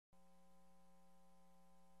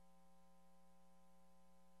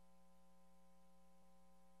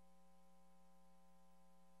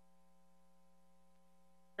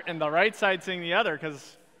and the right side sing the other,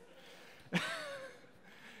 because,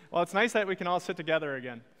 well, it's nice that we can all sit together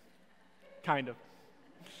again. Kind of.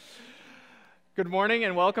 Good morning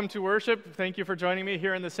and welcome to worship. Thank you for joining me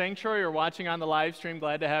here in the sanctuary or watching on the live stream.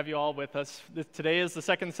 Glad to have you all with us. Today is the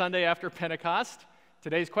second Sunday after Pentecost.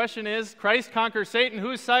 Today's question is, Christ conquers Satan.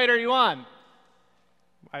 Whose side are you on?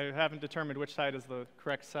 I haven't determined which side is the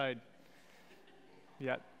correct side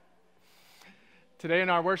yet. Today in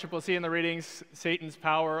our worship, we'll see in the readings Satan's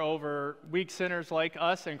power over weak sinners like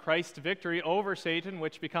us and Christ's victory over Satan,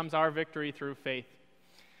 which becomes our victory through faith.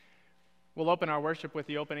 We'll open our worship with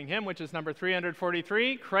the opening hymn, which is number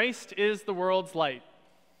 343, Christ is the World's Light.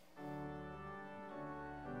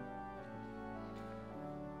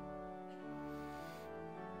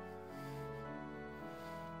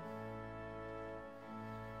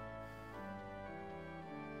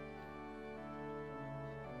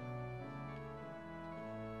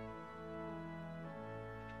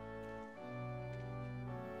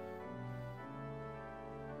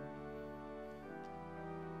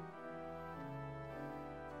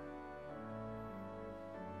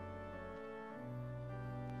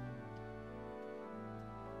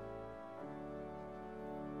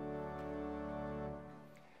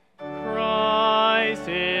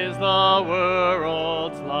 The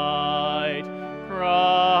world's light,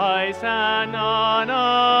 Christ and none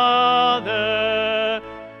other,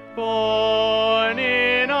 born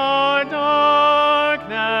in our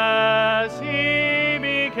darkness, he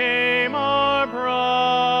became our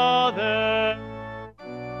brother.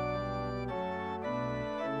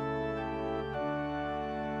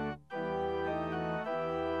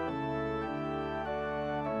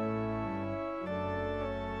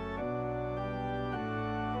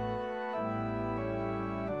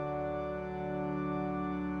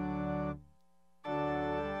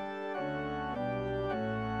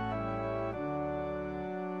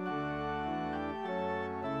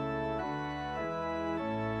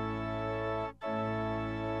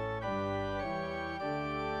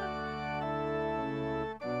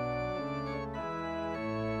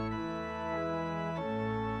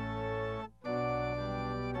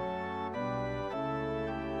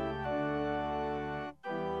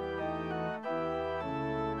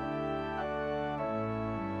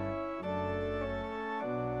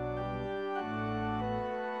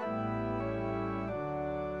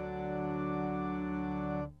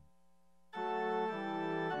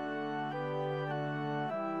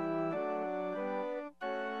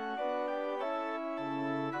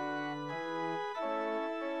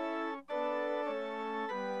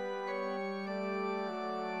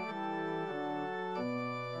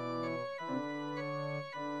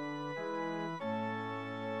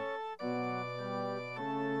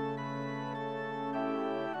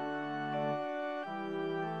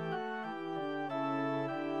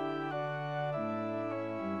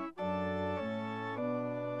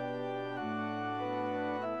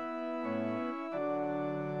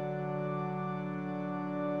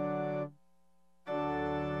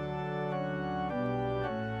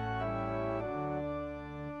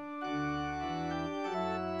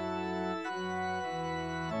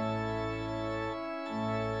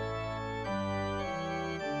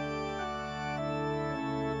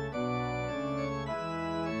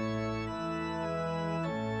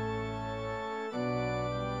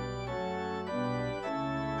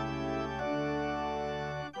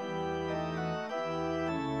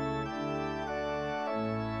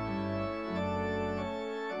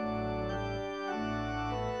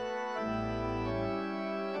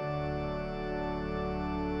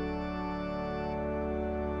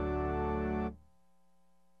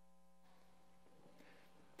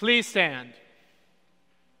 Please stand.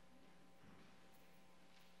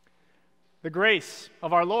 The grace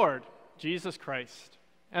of our Lord Jesus Christ,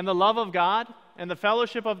 and the love of God, and the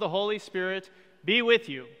fellowship of the Holy Spirit be with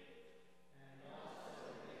you.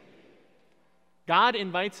 God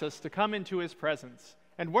invites us to come into his presence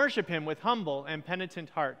and worship him with humble and penitent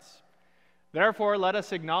hearts. Therefore, let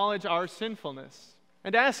us acknowledge our sinfulness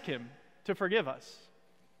and ask him to forgive us.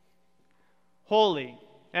 Holy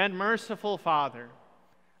and merciful Father,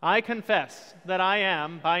 I confess that I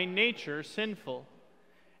am by nature sinful,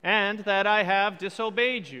 and that I have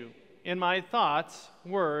disobeyed you in my thoughts,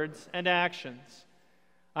 words, and actions.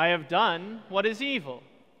 I have done what is evil,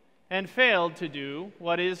 and failed to do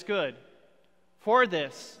what is good. For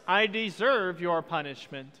this I deserve your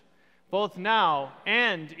punishment, both now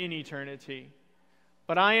and in eternity.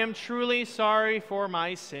 But I am truly sorry for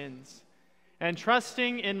my sins, and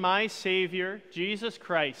trusting in my Savior, Jesus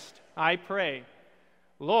Christ, I pray,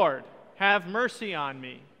 Lord, have mercy on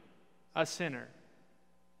me, a sinner.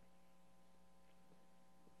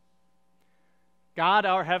 God,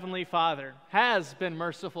 our Heavenly Father, has been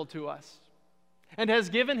merciful to us and has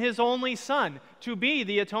given his only Son to be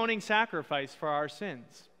the atoning sacrifice for our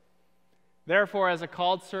sins. Therefore, as a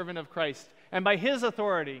called servant of Christ, and by his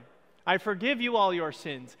authority, I forgive you all your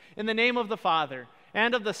sins in the name of the Father,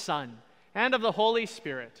 and of the Son, and of the Holy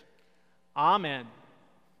Spirit. Amen.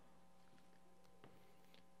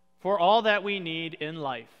 For all that we need in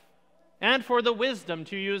life, and for the wisdom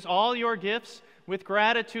to use all your gifts with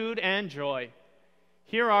gratitude and joy,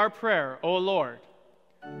 hear our prayer, O Lord.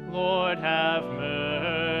 Lord, have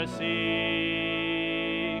mercy.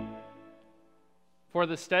 For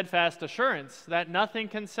the steadfast assurance that nothing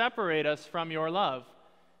can separate us from your love,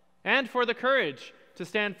 and for the courage to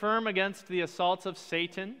stand firm against the assaults of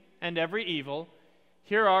Satan and every evil,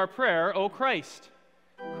 hear our prayer, O Christ.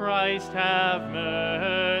 Christ, have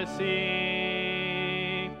mercy.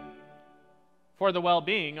 For the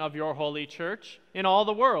well-being of your holy church in all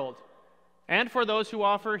the world, and for those who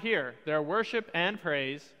offer here their worship and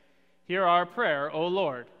praise, hear our prayer, O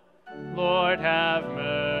Lord. Lord, have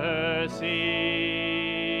mercy.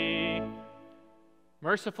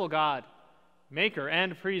 Merciful God, maker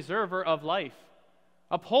and preserver of life,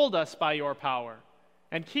 uphold us by your power,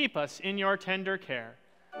 and keep us in your tender care.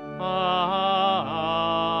 Amen.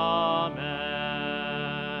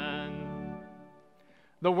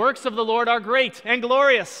 The works of the Lord are great and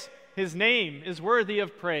glorious. His name is worthy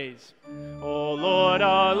of praise. O Lord,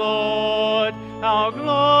 our Lord, how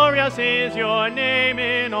glorious is your name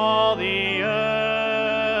in all the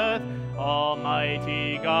earth.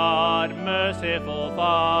 Almighty God, merciful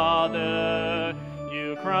Father,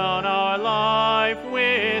 you crown our life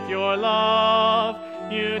with your love.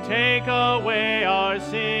 You take away our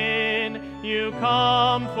sin. You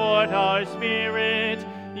comfort our spirit.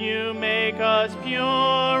 You make us pure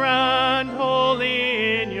and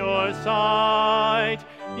holy in your sight.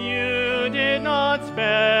 You did not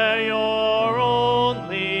spare your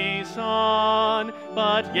only Son,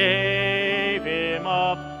 but gave him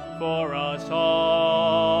up for us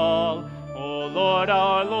all. O Lord,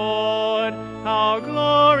 our Lord, how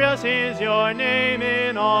glorious is your name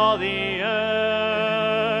in all the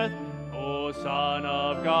earth. O Son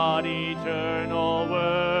of God, eternal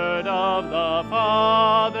Word of the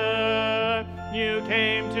Father, you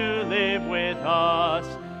came to live with us.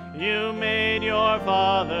 You made your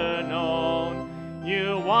Father known.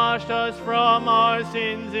 You washed us from our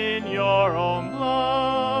sins in your own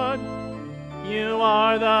blood. You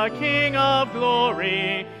are the King of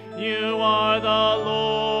glory. You are the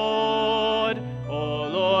Lord. O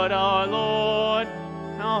Lord, our Lord,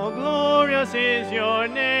 how glorious is your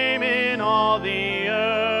name in all the earth.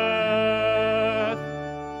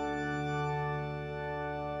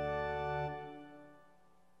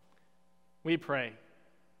 We pray.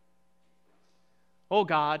 O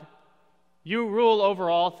God, you rule over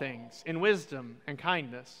all things in wisdom and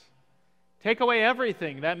kindness. Take away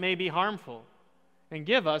everything that may be harmful, and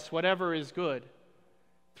give us whatever is good.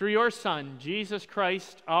 Through your Son, Jesus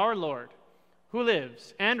Christ, our Lord, who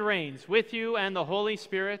lives and reigns with you and the Holy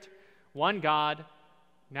Spirit, one God,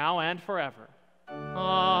 now and forever. Amen.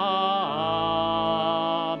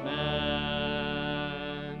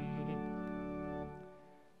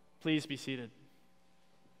 Please be seated.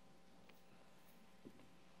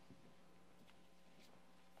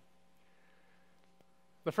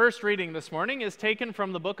 The first reading this morning is taken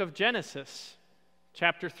from the book of Genesis,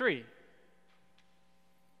 chapter 3.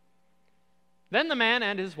 Then the man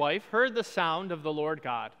and his wife heard the sound of the Lord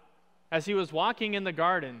God as he was walking in the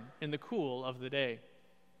garden in the cool of the day.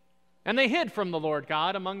 And they hid from the Lord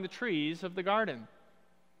God among the trees of the garden.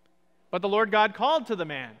 But the Lord God called to the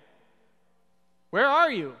man, "Where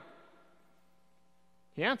are you?"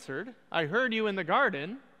 He answered, "I heard you in the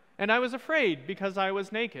garden, and I was afraid because I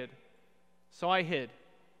was naked, so I hid."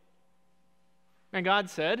 And God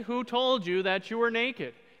said, "Who told you that you were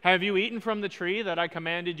naked? Have you eaten from the tree that I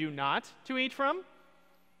commanded you not to eat from?"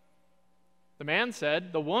 The man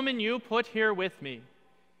said, "The woman you put here with me,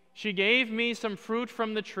 she gave me some fruit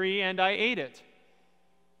from the tree, and I ate it."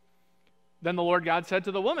 Then the Lord God said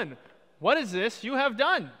to the woman, "What is this you have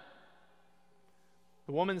done?"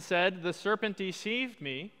 The woman said, "The serpent deceived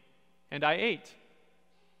me, and I ate."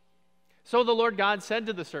 So the Lord God said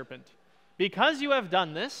to the serpent, "Because you have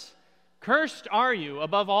done this, cursed are you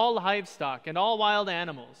above all livestock and all wild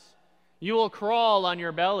animals. You will crawl on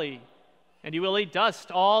your belly, and you will eat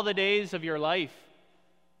dust all the days of your life.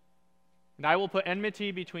 And I will put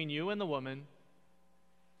enmity between you and the woman,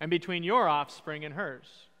 and between your offspring and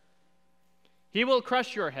hers. He will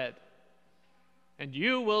crush your head, and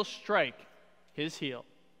you will strike his heel."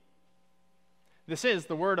 This is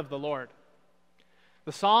the word of the Lord.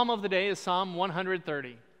 The psalm of the day is Psalm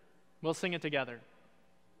 130. We'll sing it together.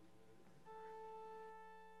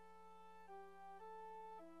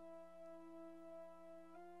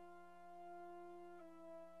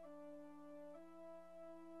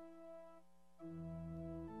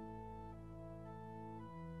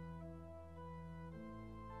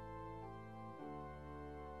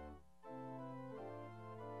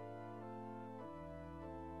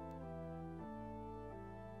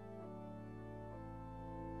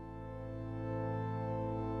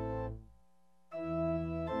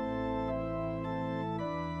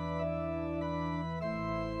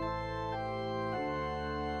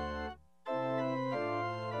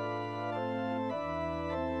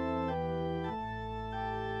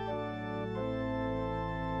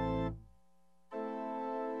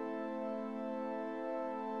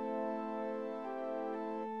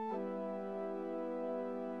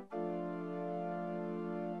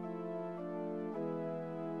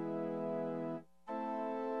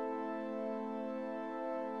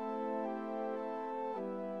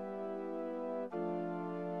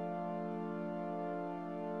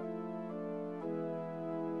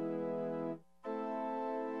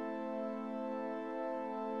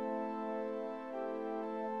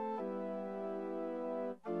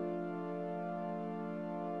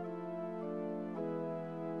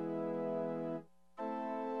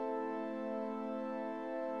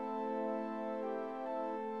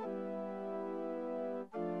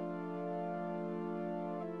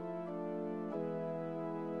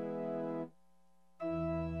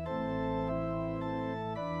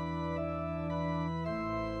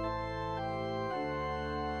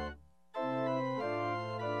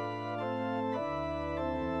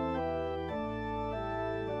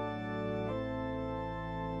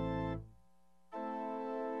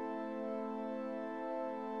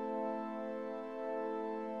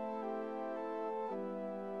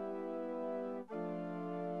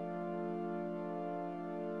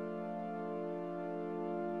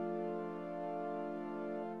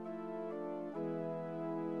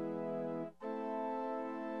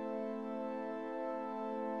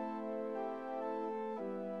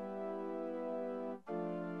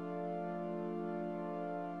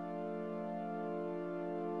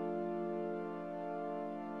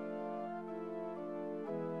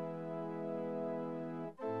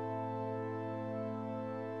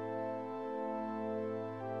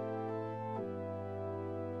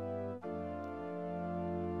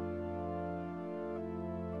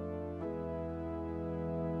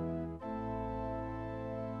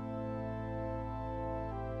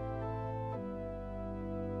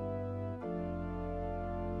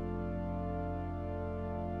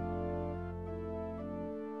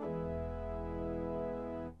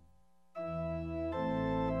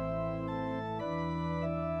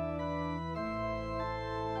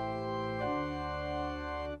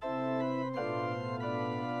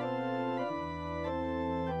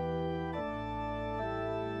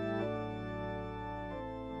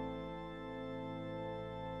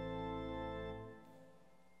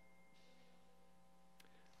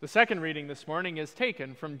 The second reading this morning is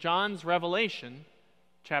taken from John's Revelation,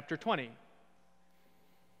 chapter 20.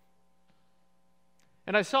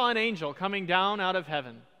 And I saw an angel coming down out of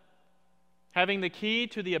heaven, having the key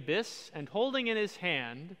to the abyss and holding in his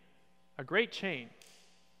hand a great chain.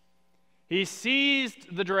 He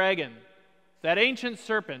seized the dragon, that ancient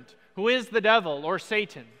serpent, who is the devil or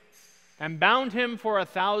Satan, and bound him for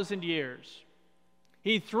 1,000 years.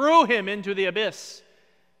 He threw him into the abyss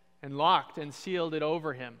and locked and sealed it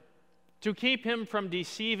over him, to keep him from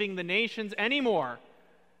deceiving the nations anymore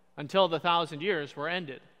until the 1,000 years were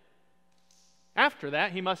ended. After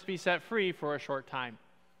that, he must be set free for a short time.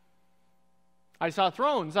 I saw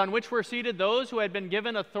thrones on which were seated those who had been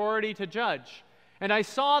given authority to judge, and I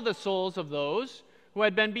saw the souls of those who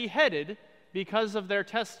had been beheaded because of their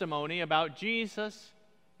testimony about Jesus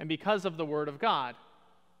and because of the word of God.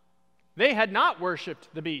 They had not worshipped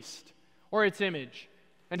the beast or its image,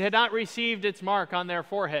 and had not received its mark on their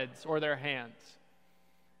foreheads or their hands.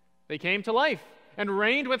 They came to life and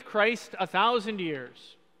reigned with Christ 1,000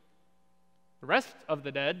 years. The rest of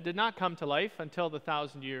the dead did not come to life until the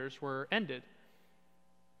 1,000 years were ended.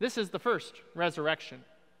 This is the first resurrection.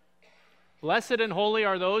 Blessed and holy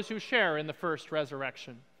are those who share in the first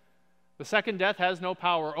resurrection. The second death has no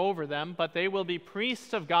power over them, but they will be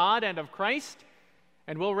priests of God and of Christ,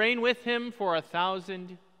 and will reign with him for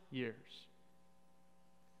 1,000 years.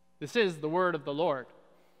 This is the word of the Lord.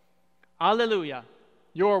 Alleluia.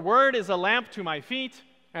 Your word is a lamp to my feet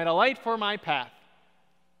and a light for my path.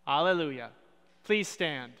 Alleluia. Please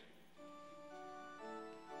stand.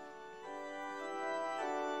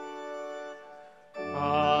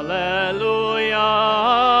 Alleluia,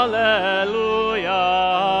 alleluia,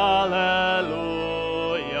 alleluia.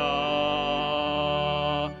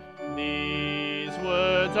 These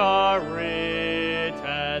words are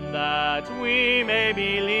written that we may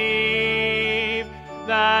believe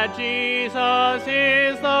that Jesus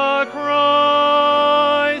is the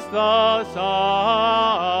Christ, the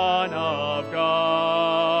Son of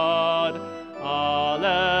God.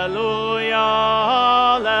 Alleluia,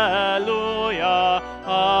 alleluia,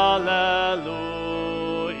 alleluia.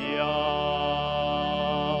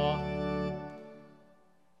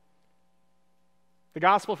 The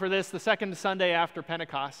gospel for this, the second Sunday after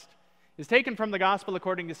Pentecost, is taken from the gospel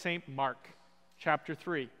according to St. Mark, chapter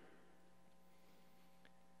 3.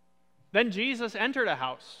 Then Jesus entered a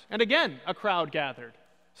house, and again a crowd gathered,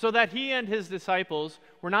 so that he and his disciples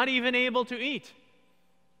were not even able to eat.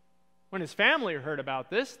 When his family heard about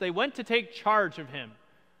this, they went to take charge of him,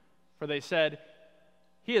 for they said,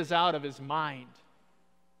 "He is out of his mind."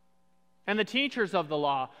 And the teachers of the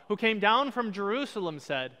law, who came down from Jerusalem,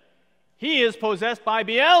 said, "He is possessed by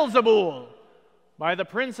Beelzebul. By the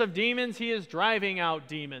prince of demons he is driving out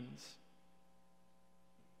demons."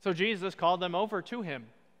 So Jesus called them over to him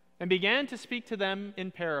and began to speak to them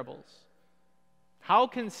in parables. How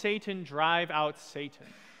can Satan drive out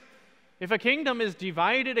Satan? If a kingdom is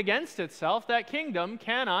divided against itself, that kingdom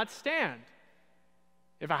cannot stand.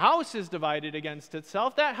 If a house is divided against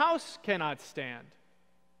itself, that house cannot stand.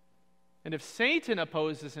 And if Satan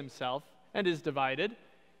opposes himself and is divided,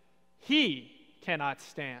 he cannot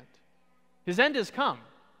stand. His end is come.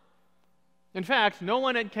 In fact, no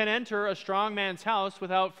one can enter a strong man's house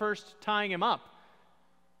without first tying him up.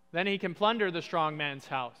 Then he can plunder the strong man's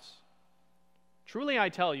house. Truly I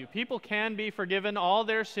tell you, people can be forgiven all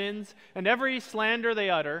their sins and every slander they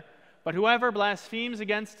utter, but whoever blasphemes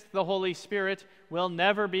against the Holy Spirit will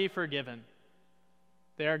never be forgiven.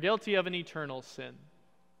 They are guilty of an eternal sin.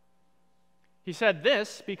 He said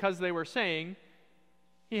this because they were saying,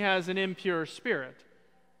 "He has an impure spirit."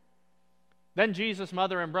 Then Jesus'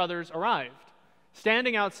 mother and brothers arrived.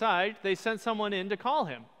 Standing outside, they sent someone in to call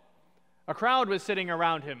him. A crowd was sitting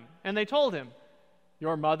around him, and they told him,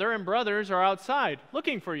 "Your mother and brothers are outside,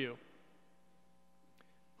 looking for you."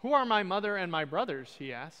 "Who are my mother and my brothers?"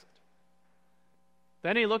 he asked.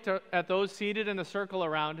 Then he looked at those seated in a circle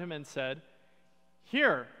around him and said,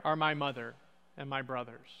 "Here are my mother and my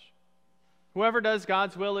brothers. Whoever does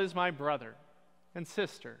God's will is my brother and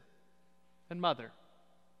sister and mother."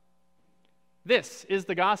 This is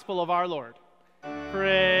the gospel of our Lord.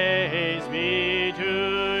 Praise be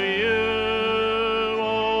to you,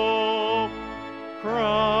 O Christ.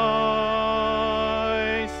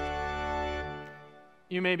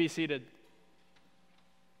 You may be seated.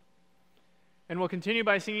 And we'll continue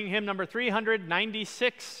by singing hymn number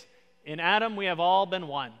 396, "In Adam we have all been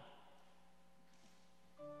one."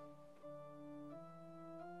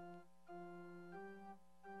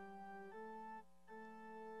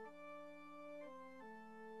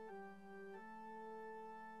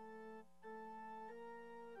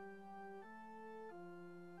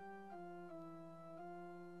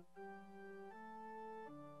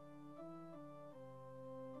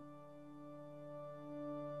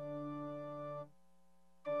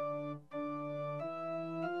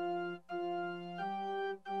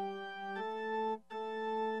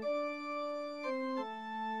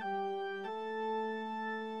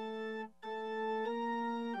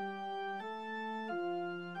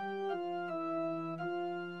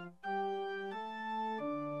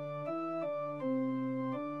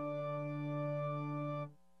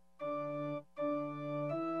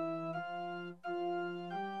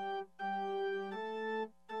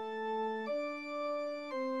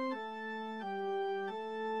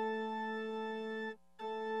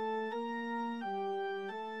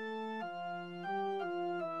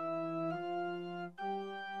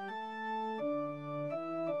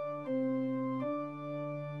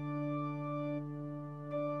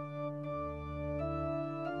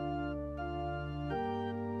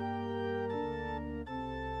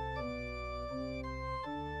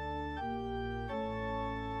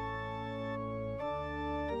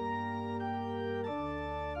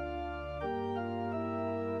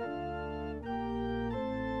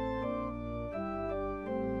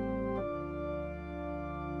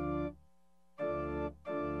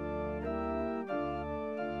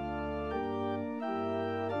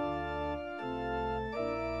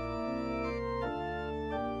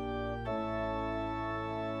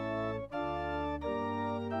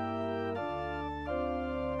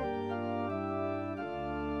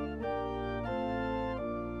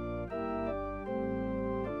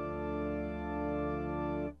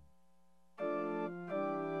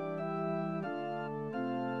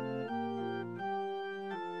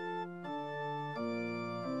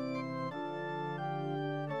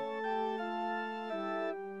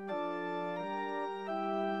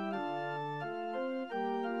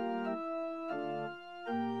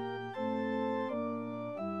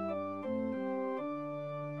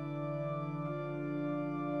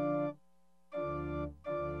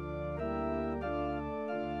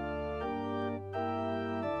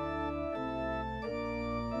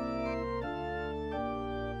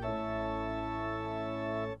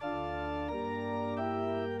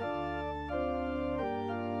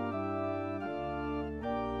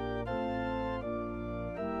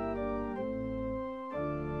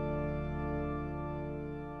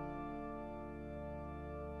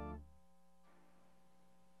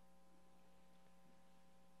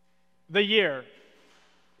 The year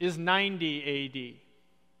is 90 AD.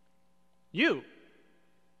 You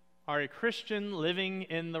are a Christian living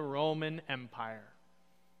in the Roman Empire.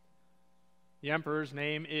 The emperor's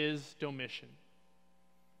name is Domitian.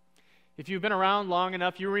 If you've been around long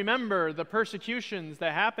enough, you remember the persecutions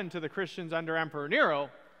that happened to the Christians under Emperor Nero,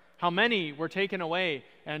 how many were taken away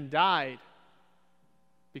and died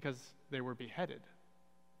because they were beheaded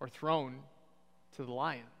or thrown to the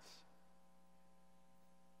lions.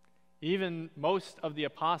 Even most of the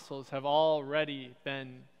apostles have already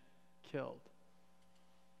been killed.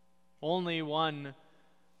 Only one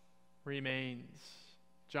remains,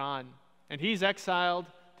 John, and he's exiled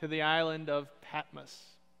to the island of Patmos.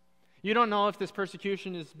 You don't know if this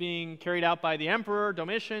persecution is being carried out by the emperor,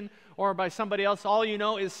 Domitian, or by somebody else. All you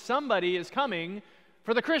know is somebody is coming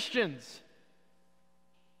for the Christians.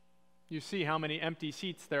 You see how many empty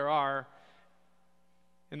seats there are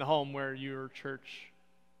in the home where your church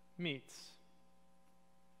meets.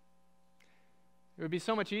 It would be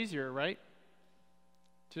so much easier, right?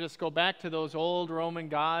 To just go back to those old Roman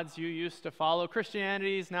gods you used to follow.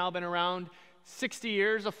 Christianity's now been around 60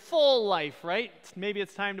 years, a full life, right? Maybe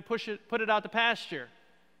it's time to put it out to pasture.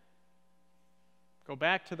 Go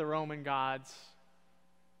back to the Roman gods.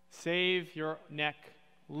 Save your neck,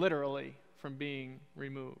 literally, from being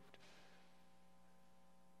removed.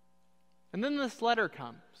 And then this letter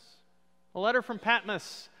comes. A letter from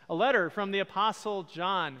Patmos. A letter from the Apostle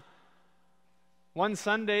John. One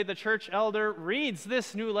Sunday, the church elder reads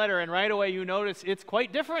this new letter, and right away you notice it's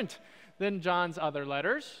quite different than John's other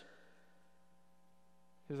letters.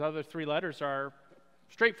 His other 3 letters are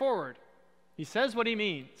straightforward. He says what he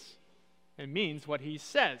means, and means what he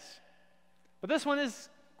says. But this one is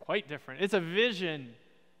quite different. It's a vision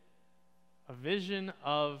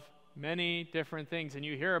of many different things. And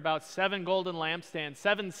you hear about 7 golden lampstands,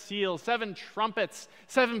 7 seals, 7 trumpets,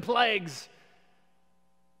 7 plagues.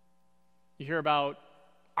 You hear about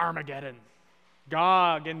Armageddon,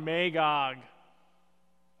 Gog and Magog,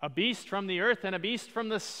 a beast from the earth and a beast from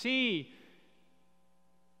the sea,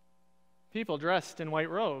 people dressed in white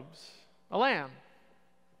robes, a lamb.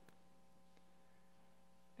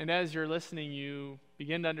 And as you're listening, you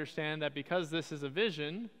begin to understand that because this is a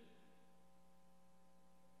vision,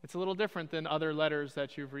 it's a little different than other letters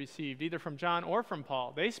that you've received, either from John or from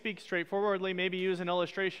Paul. They speak straightforwardly, maybe use an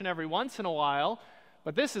illustration every once in a while,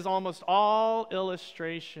 but this is almost all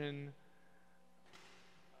illustration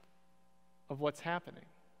of what's happening.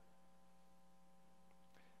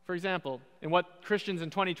 For example, in what Christians in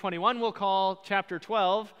 2021 will call chapter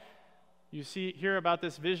 12, you hear about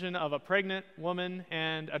this vision of a pregnant woman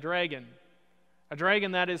and a dragon. A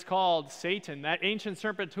dragon that is called Satan, that ancient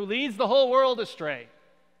serpent who leads the whole world astray.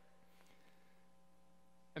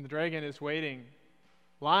 And the dragon is waiting,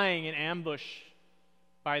 lying in ambush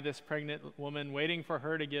by this pregnant woman, waiting for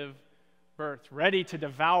her to give birth, ready to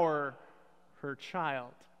devour her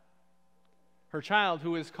child. Her child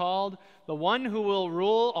who is called the one who will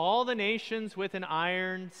rule all the nations with an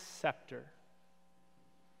iron scepter.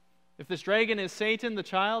 If this dragon is Satan, the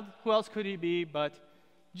child, who else could he be but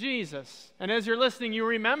Jesus? And as you're listening, you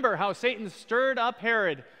remember how Satan stirred up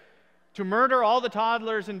Herod to murder all the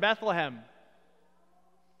toddlers in Bethlehem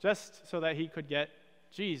just so that he could get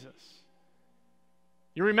Jesus.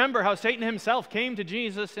 You remember how Satan himself came to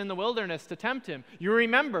Jesus in the wilderness to tempt him. You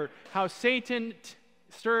remember how Satan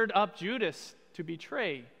stirred up Judas to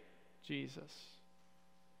betray Jesus.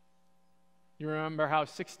 You remember how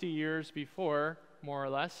 60 years before, more or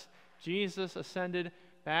less, Jesus ascended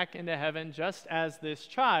back into heaven just as this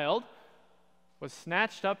child was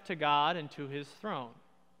snatched up to God and to his throne.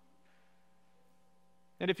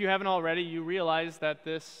 And if you haven't already, you realize that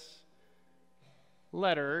this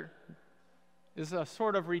letter is a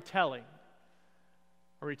sort of retelling.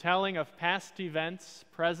 A retelling of past events,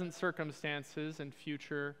 present circumstances, and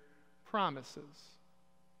future promises.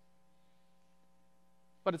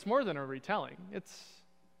 But it's more than a retelling. It's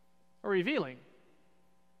a revealing.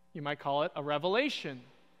 You might call it a revelation.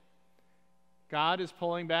 God is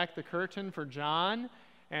pulling back the curtain for John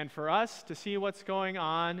and for us to see what's going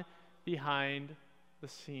on behind the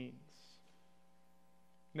scenes.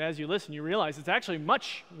 And as you listen, you realize it's actually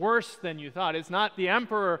much worse than you thought. It's not the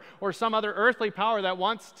emperor or some other earthly power that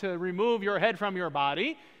wants to remove your head from your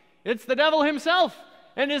body. It's the devil himself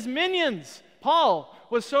and his minions. Paul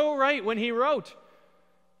was so right when he wrote,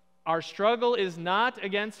 "Our struggle is not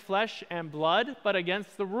against flesh and blood, but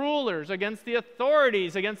against the rulers, against the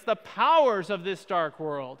authorities, against the powers of this dark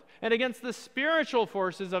world, and against the spiritual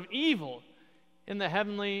forces of evil in the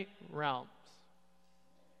heavenly realms."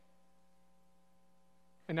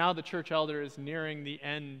 And now the church elder is nearing the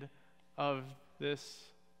end of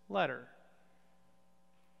this letter.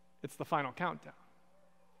 It's the final countdown.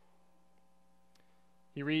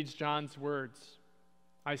 He reads John's words.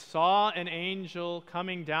 I saw an angel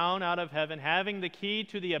coming down out of heaven, having the key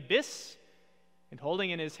to the abyss and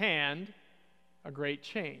holding in his hand a great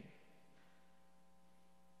chain.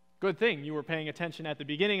 Good thing you were paying attention at the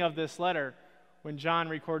beginning of this letter when John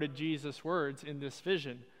recorded Jesus' words in this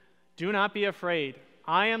vision. Do not be afraid.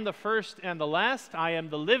 I am the first and the last. I am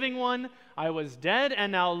the living one. I was dead,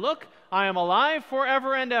 and now look, I am alive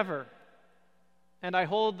forever and ever. And I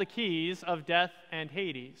hold the keys of death and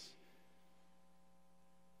Hades.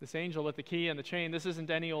 This angel with the key and the chain, this isn't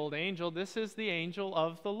any old angel. This is the angel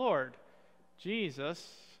of the Lord, Jesus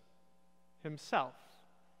himself.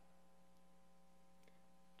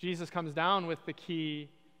 Jesus comes down with the key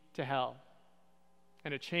to hell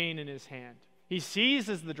and a chain in his hand. He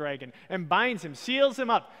seizes the dragon and binds him, seals him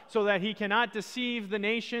up so that he cannot deceive the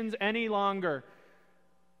nations any longer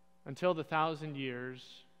until the 1,000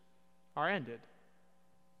 years are ended.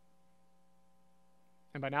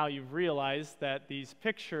 And by now you've realized that these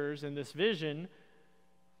pictures in this vision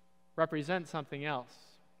represent something else.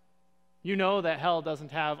 You know that hell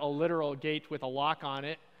doesn't have a literal gate with a lock on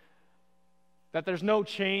it, that there's no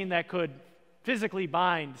chain that could physically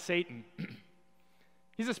bind Satan.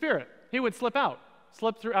 He's a spirit. He would slip out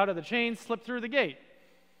of the chain, slip through the gate.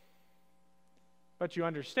 But you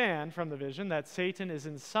understand from the vision that Satan is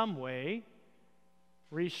in some way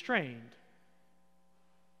restrained.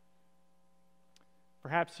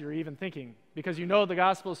 Perhaps you're even thinking, because you know the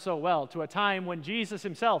gospel so well, to a time when Jesus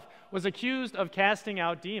himself was accused of casting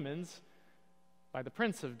out demons by the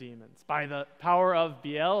prince of demons, by the power of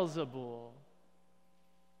Beelzebul.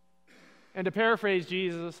 And to paraphrase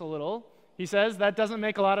Jesus a little, he says that doesn't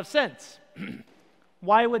make a lot of sense.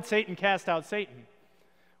 Why would Satan cast out Satan?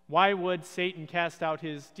 Why would Satan cast out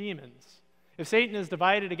his demons? If Satan is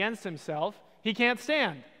divided against himself, he can't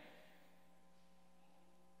stand.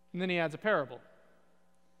 And then he adds a parable.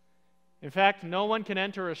 In fact, no one can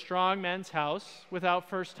enter a strong man's house without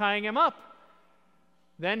first tying him up.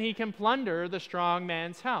 Then he can plunder the strong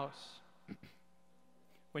man's house.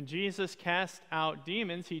 When Jesus cast out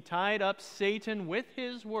demons, he tied up Satan with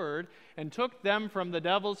his word and took them from the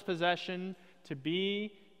devil's possession to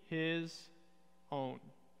be his own.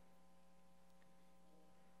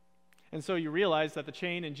 And so you realize that the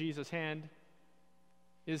chain in Jesus' hand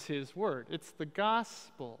is his word. It's the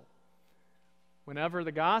gospel. Whenever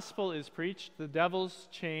the gospel is preached, the devil's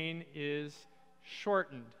chain is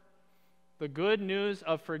shortened. The good news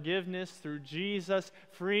of forgiveness through Jesus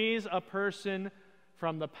frees a person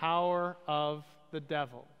from the power of the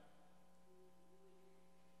devil.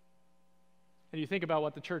 And you think about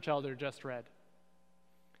what the church elder just read.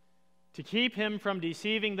 To keep him from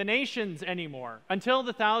deceiving the nations anymore until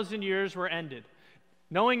the 1,000 years were ended.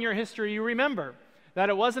 Knowing your history, you remember that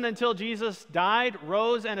it wasn't until Jesus died,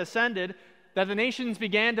 rose, and ascended that the nations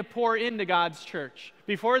began to pour into God's church.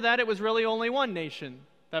 Before that, it was really only one nation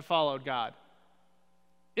that followed God,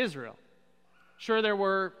 Israel. Sure, there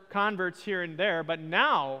were converts here and there, but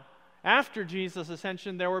now, after Jesus'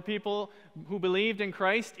 ascension, there were people who believed in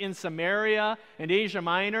Christ in Samaria and Asia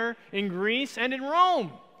Minor, in Greece, and in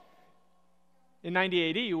Rome. In 90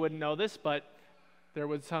 AD, you wouldn't know this, but there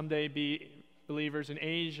would someday be believers in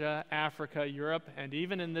Asia, Africa, Europe, and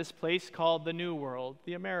even in this place called the New World,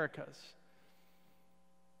 the Americas.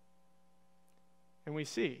 And we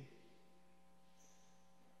see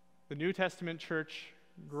the New Testament church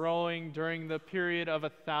growing during the period of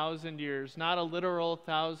 1,000 years, not a literal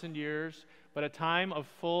 1,000 years, but a time of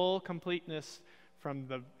full completeness from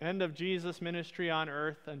the end of Jesus' ministry on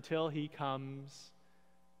earth until he comes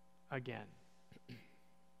again.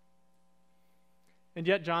 And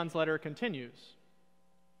yet John's letter continues,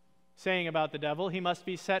 saying about the devil, he must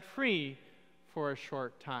be set free for a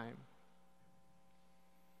short time.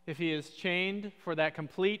 If he is chained for that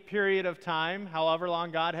complete period of time, however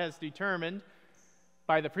long God has determined,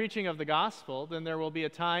 by the preaching of the gospel, then there will be a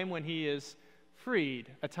time when he is freed,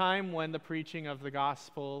 a time when the preaching of the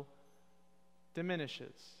gospel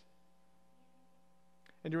diminishes.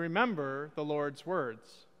 And to remember the Lord's words.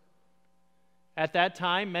 At that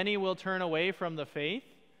time, many will turn away from the faith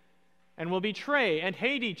and will betray and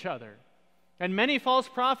hate each other. And many false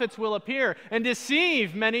prophets will appear and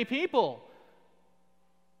deceive many people.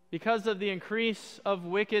 Because of the increase of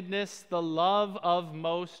wickedness, the love of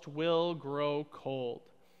most will grow cold.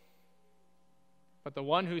 But the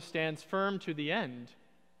one who stands firm to the end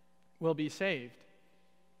will be saved.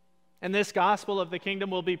 And this gospel of the kingdom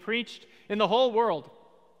will be preached in the whole world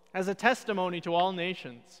as a testimony to all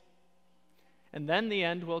nations. And then the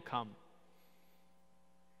end will come.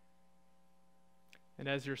 And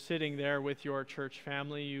as you're sitting there with your church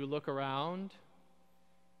family, you look around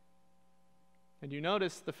and you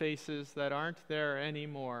notice the faces that aren't there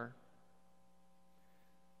anymore.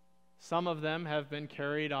 Some of them have been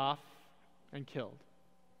carried off and killed.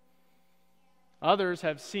 Others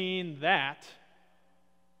have seen that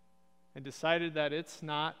and decided that it's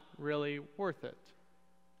not really worth it.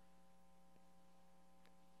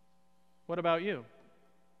 What about you?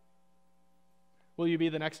 Will you be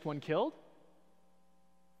the next one killed?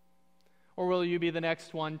 Or will you be the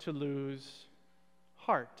next one to lose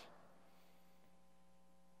heart?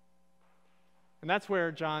 And that's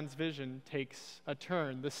where John's vision takes a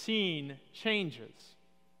turn. The scene changes.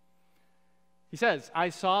 He says, I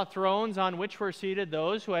saw thrones on which were seated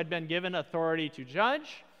those who had been given authority to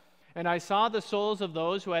judge, and I saw the souls of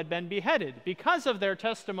those who had been beheaded because of their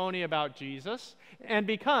testimony about Jesus and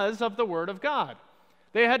because of the word of God.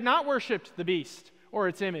 They had not worshipped the beast or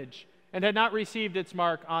its image and had not received its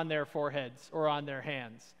mark on their foreheads or on their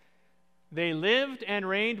hands. They lived and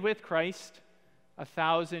reigned with Christ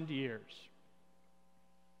 1,000 years.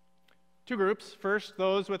 Two groups. First,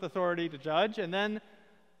 those with authority to judge, and then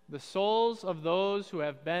the souls of those who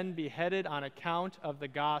have been beheaded on account of the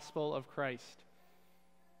gospel of Christ.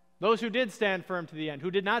 Those who did stand firm to the end,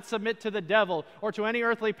 who did not submit to the devil or to any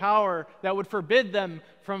earthly power that would forbid them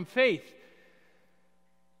from faith.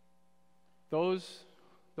 Those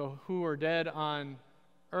who were dead on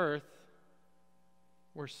earth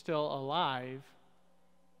were still alive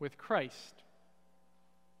with Christ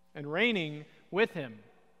and reigning with him,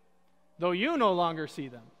 though you no longer see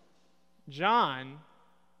them. John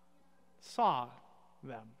saw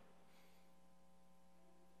them.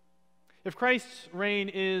 If Christ's reign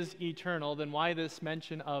is eternal, then why this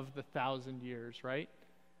mention of the 1,000 years, right?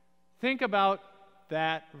 Think about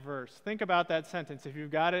that verse. Think about that sentence. If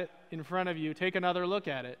you've got it in front of you, take another look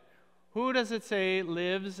at it. Who does it say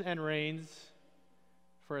lives and reigns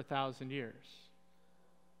for 1,000 years?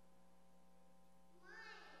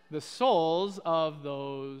 The souls of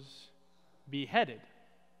those beheaded.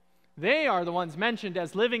 They are the ones mentioned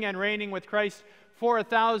as living and reigning with Christ for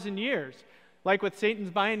 1,000 years. Like with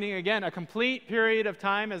Satan's binding, again, a complete period of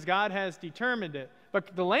time as God has determined it.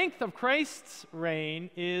 But the length of Christ's reign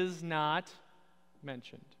is not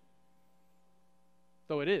mentioned,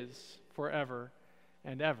 though it is forever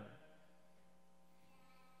and ever.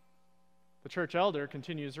 The church elder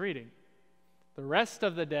continues reading. The rest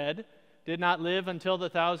of the dead did not live until the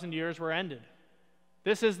 1,000 years were ended.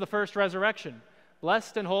 This is the first resurrection.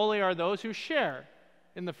 Blessed and holy are those who share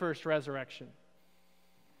in the first resurrection.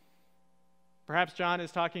 Perhaps John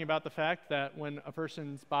is talking about the fact that when a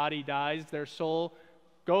person's body dies, their soul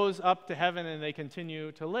goes up to heaven and they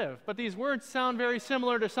continue to live. But these words sound very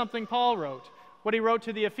similar to something Paul wrote, what he wrote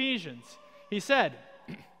to the Ephesians. He said,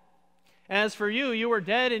 As for you, you were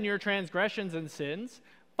dead in your transgressions and sins,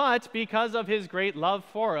 but because of his great love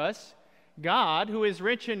for us, God, who is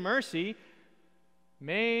rich in mercy,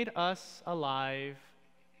 made us alive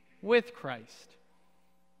with Christ,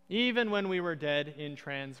 even when we were dead in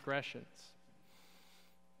transgressions.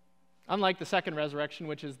 Unlike the second resurrection,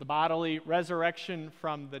 which is the bodily resurrection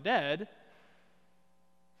from the dead,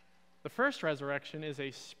 the first resurrection is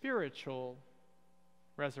a spiritual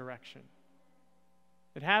resurrection.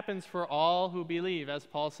 It happens for all who believe, as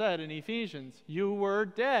Paul said in Ephesians, you were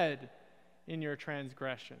dead in your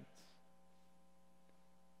transgressions.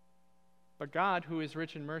 But God, who is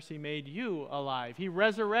rich in mercy, made you alive. He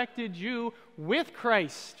resurrected you with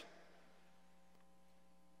Christ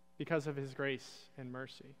because of his grace and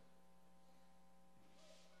mercy.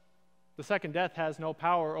 The second death has no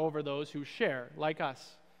power over those who share, like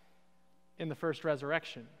us, in the first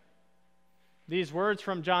resurrection. These words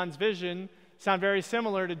from John's vision sound very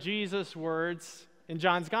similar to Jesus' words in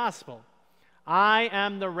John's gospel. I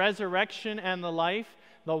am the resurrection and the life.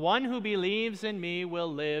 The one who believes in me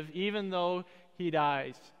will live even though he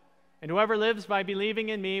dies. And whoever lives by believing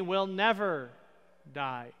in me will never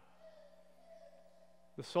die.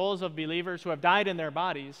 The souls of believers who have died in their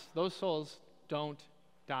bodies, those souls don't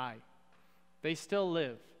die. They still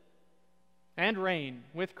live and reign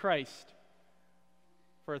with Christ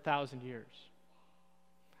for 1,000 years.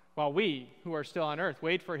 While we, who are still on earth,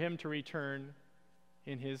 wait for him to return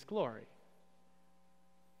in his glory.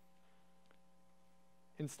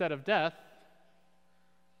 Instead of death,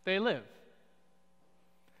 they live.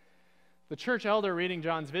 The church elder reading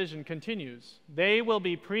John's vision continues. They will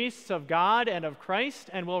be priests of God and of Christ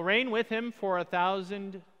and will reign with him for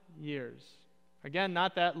 1,000 years. Again,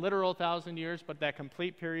 not that literal 1,000 years, but that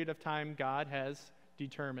complete period of time God has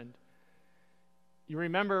determined. You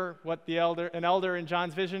remember what an elder in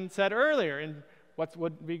John's vision said earlier in what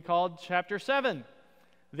would be called chapter 7.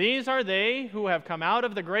 These are they who have come out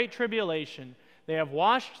of the great tribulation. They have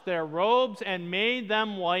washed their robes and made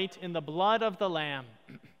them white in the blood of the Lamb.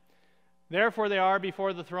 Therefore they are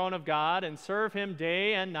before the throne of God and serve him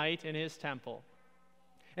day and night in his temple.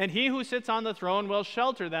 And he who sits on the throne will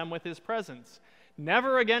shelter them with his presence.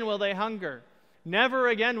 Never again will they hunger. Never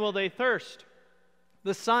again will they thirst.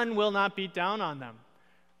 The sun will not beat down on them,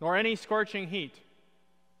 nor any scorching heat.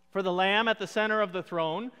 For the Lamb at the center of the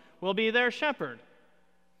throne will be their shepherd.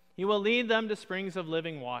 He will lead them to springs of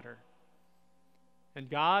living water. And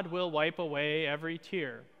God will wipe away every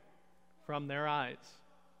tear from their eyes.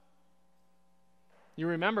 You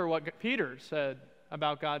remember what Peter said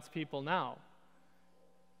about God's people now.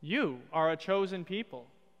 You are a chosen people,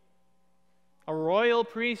 a royal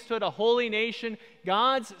priesthood, a holy nation,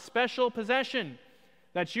 God's special possession,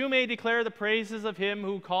 that you may declare the praises of him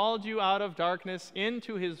who called you out of darkness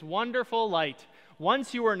into his wonderful light.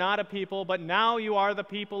 Once you were not a people, but now you are the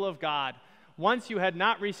people of God. Once you had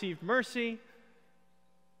not received mercy,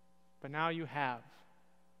 but now you have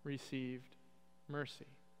received mercy.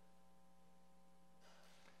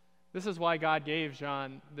 This is why God gave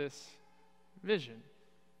John this vision.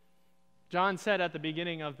 John said at the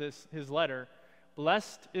beginning of his letter,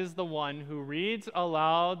 "Blessed is the one who reads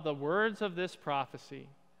aloud the words of this prophecy,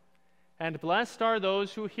 and blessed are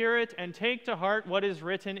those who hear it and take to heart what is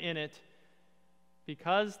written in it,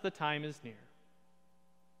 because the time is near."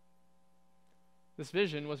 This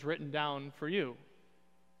vision was written down for you,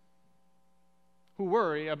 who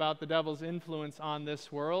worry about the devil's influence on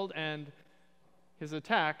this world and his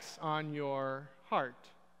attacks on your heart.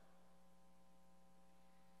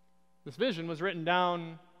 This vision was written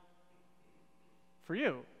down for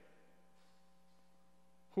you,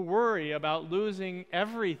 who worry about losing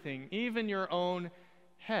everything, even your own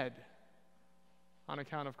head, on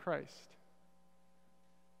account of Christ.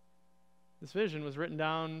 This vision was written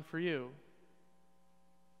down for you,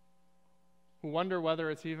 who wonder whether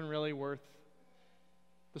it's even really worth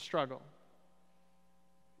the struggle.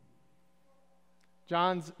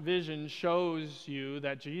 John's vision shows you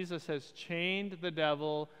that Jesus has chained the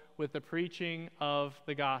devil with the preaching of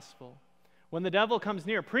the gospel. When the devil comes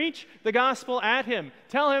near, preach the gospel at him.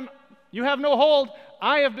 Tell him, you have no hold.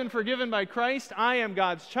 I have been forgiven by Christ. I am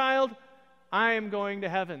God's child. I am going to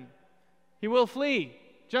heaven. He will flee,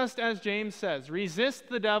 just as James says. Resist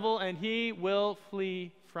the devil and he will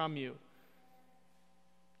flee from you.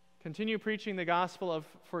 Continue preaching the gospel of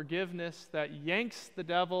forgiveness that yanks the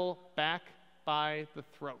devil back by the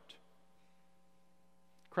throat.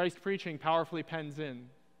 Christ preaching powerfully pens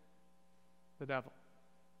in the devil.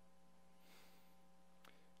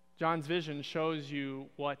 John's vision shows you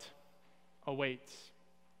what awaits.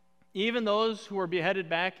 Even those who were beheaded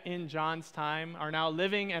back in John's time are now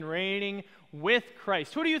living and reigning with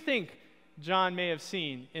Christ. Who do you think John may have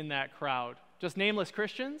seen in that crowd? Just nameless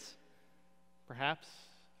Christians? Perhaps.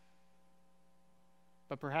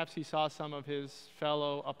 But perhaps he saw some of his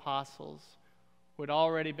fellow apostles who had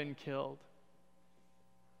already been killed.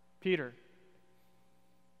 Peter,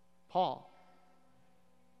 Paul,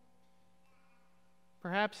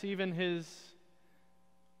 perhaps even his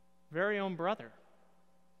very own brother,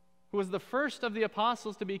 who was the first of the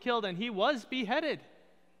apostles to be killed, and he was beheaded,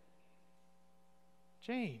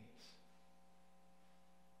 James.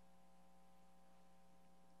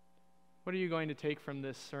 What are you going to take from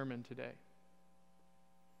this sermon today?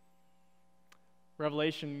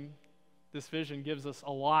 Revelation, this vision gives us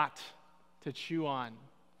a lot to chew on,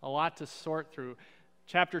 a lot to sort through.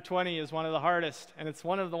 Chapter 20 is one of the hardest, and it's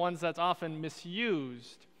one of the ones that's often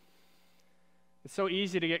misused. It's so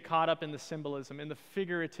easy to get caught up in the symbolism, in the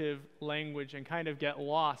figurative language, and kind of get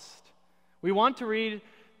lost. We want to read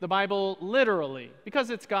the Bible literally,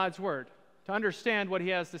 because it's God's Word, to understand what He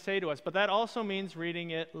has to say to us, but that also means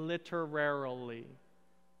reading it literarily.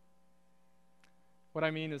 What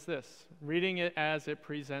I mean is this: reading it as it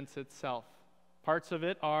presents itself. Parts of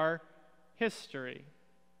it are history.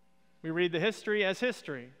 We read the history as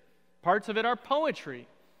history. Parts of it are poetry.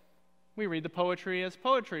 We read the poetry as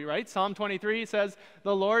poetry, right? Psalm 23 says,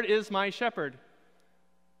 "The Lord is my shepherd."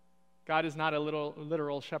 God is not a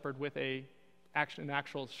literal shepherd with an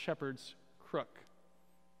actual shepherd's crook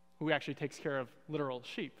who actually takes care of literal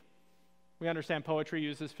sheep. We understand poetry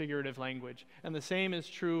uses figurative language, and the same is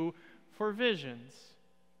true for visions.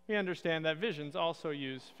 We understand that visions also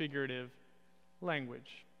use figurative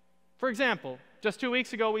language. For example, just 2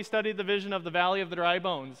 weeks ago we studied the vision of the Valley of the Dry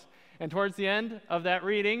Bones, and towards the end of that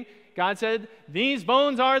reading, God said, "These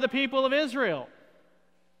bones are the people of Israel."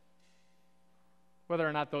 Whether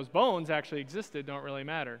or not those bones actually existed don't really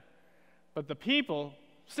matter. But the people,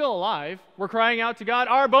 still alive, were crying out to God,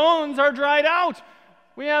 "Our bones are dried out.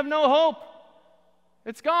 We have no hope.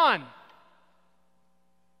 It's gone.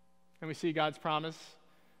 And we see God's promise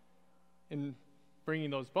in bringing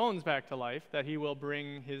those bones back to life, that he will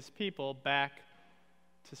bring his people back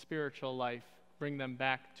to spiritual life, bring them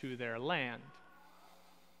back to their land.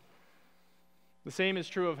 The same is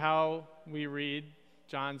true of how we read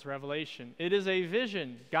John's Revelation. It is a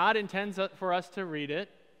vision. God intends for us to read it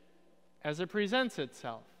as it presents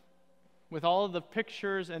itself, with all of the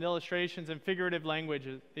pictures and illustrations and figurative language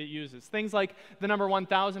it uses. Things like the number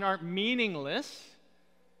 1,000 aren't meaningless.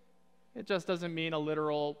 It just doesn't mean a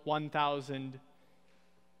literal 1,000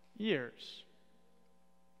 years.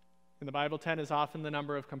 In the Bible, 10 is often the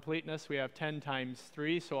number of completeness. We have 10 times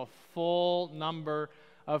 3, so a full number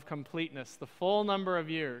of completeness, the full number of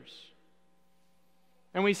years.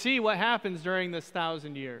 And we see what happens during this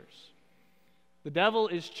 1,000 years. The devil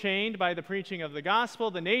is chained by the preaching of the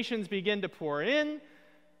gospel. The nations begin to pour in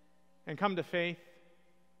and come to faith.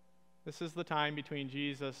 This is the time between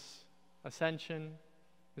Jesus' ascension,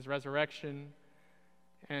 his resurrection,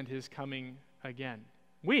 and his coming again.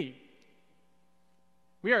 We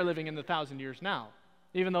are living in the 1,000 years now,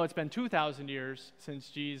 even though it's been 2,000 years since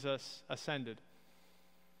Jesus ascended.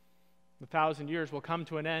 The 1,000 years will come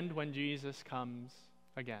to an end when Jesus comes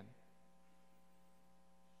again.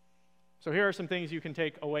 So here are some things you can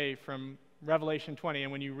take away from Revelation 20,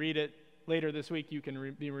 and when you read it later this week, you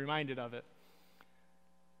can be reminded of it.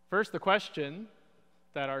 First, the question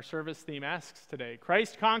that our service theme asks today: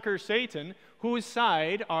 Christ conquers Satan. Whose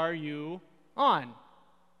side are you on?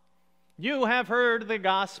 You have heard the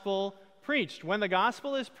gospel preached. When the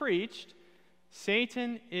gospel is preached,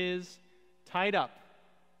 Satan is tied up,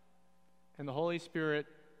 and the Holy Spirit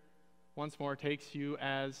once more takes you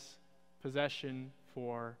as possession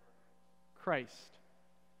for Christ.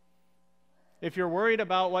 If you're worried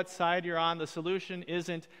about what side you're on, the solution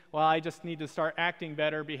isn't, well, I just need to start acting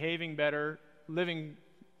better, behaving better, living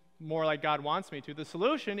more like God wants me to. The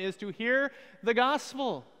solution is to hear the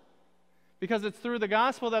gospel, because it's through the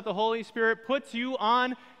gospel that the Holy Spirit puts you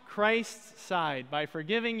on Christ's side by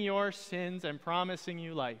forgiving your sins and promising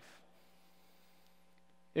you life.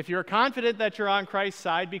 If you're confident that you're on Christ's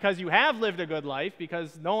side because you have lived a good life,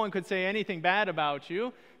 because no one could say anything bad about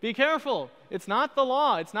you, be careful. It's not the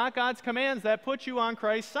law, it's not God's commands that put you on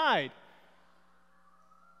Christ's side.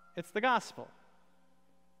 It's the gospel,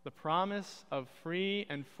 the promise of free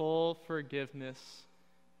and full forgiveness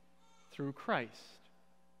through Christ.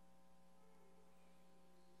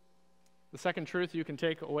 The second truth you can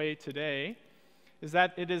take away today is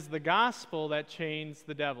that it is the gospel that chains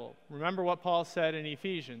the devil. Remember what Paul said in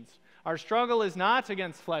Ephesians. Our struggle is not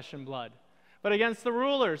against flesh and blood, but against the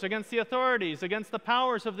rulers, against the authorities, against the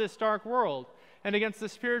powers of this dark world, and against the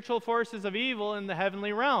spiritual forces of evil in the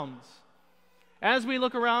heavenly realms. As we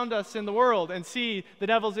look around us in the world and see the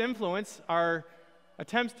devil's influence, our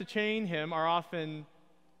attempts to chain him are often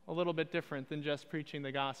a little bit different than just preaching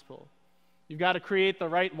the gospel. You've got to create the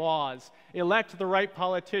right laws, elect the right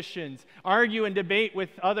politicians, argue and debate with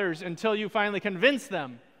others until you finally convince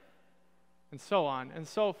them, and so on and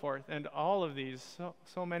so forth. And all of these,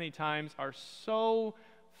 so many times, are so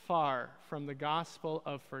far from the gospel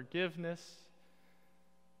of forgiveness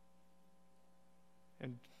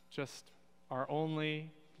and just are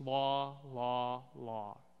only law, law,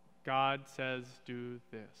 law. God says, do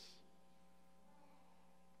this.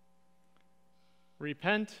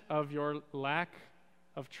 Repent of your lack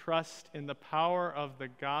of trust in the power of the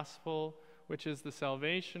gospel, which is the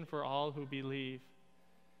salvation for all who believe.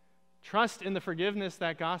 Trust in the forgiveness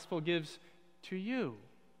that gospel gives to you,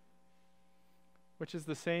 which is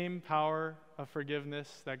the same power of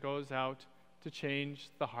forgiveness that goes out to change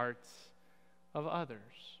the hearts of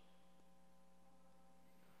others.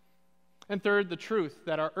 And third, the truth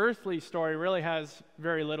that our earthly story really has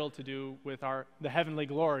very little to do with the heavenly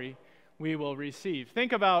glory we will receive.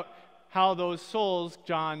 Think about how those souls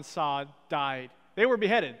John saw died. They were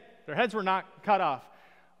beheaded. Their heads were not cut off.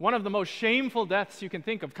 One of the most shameful deaths you can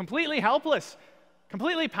think of. Completely helpless,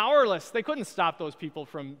 completely powerless. They couldn't stop those people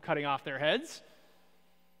from cutting off their heads.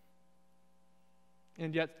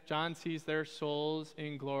 And yet John sees their souls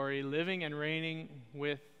in glory, living and reigning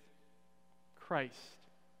with Christ.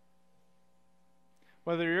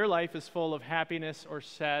 Whether your life is full of happiness or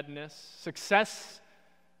sadness, success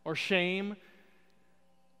or shame,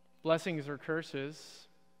 blessings or curses,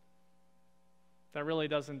 that really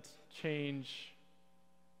doesn't change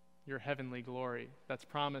your heavenly glory that's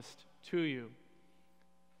promised to you.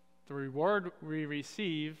 The reward we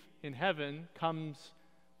receive in heaven comes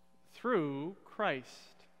through Christ.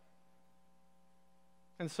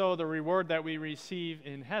 And so the reward that we receive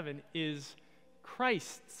in heaven is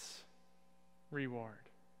Christ's reward,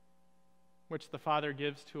 which the Father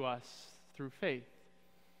gives to us through faith.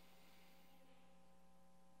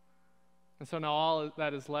 And so now all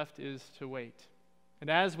that is left is to wait. And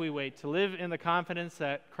as we wait, to live in the confidence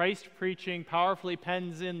that Christ preaching powerfully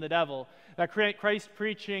pens in the devil, that Christ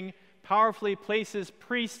preaching powerfully places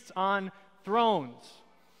priests on thrones.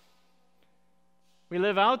 We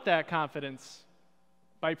live out that confidence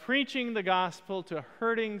by preaching the gospel to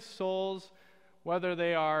hurting souls, whether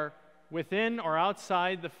they are within or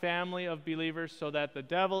outside the family of believers, so that the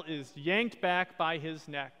devil is yanked back by his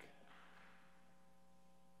neck.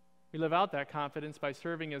 We live out that confidence by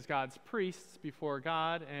serving as God's priests before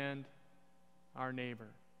God and our neighbor.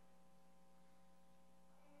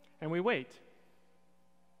 And we wait.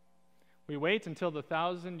 We wait until the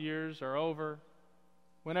 1,000 years are over,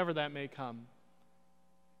 whenever that may come.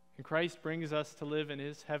 And Christ brings us to live in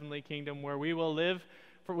his heavenly kingdom, where we will live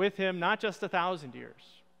with him not just 1,000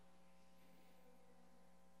 years,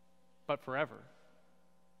 but forever.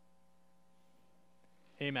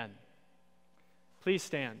 Amen. Please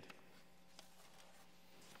stand.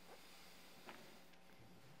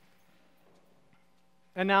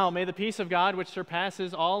 And now, may the peace of God, which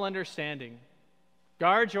surpasses all understanding,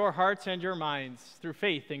 guard your hearts and your minds through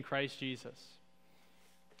faith in Christ Jesus.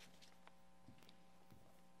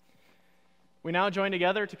 We now join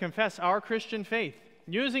together to confess our Christian faith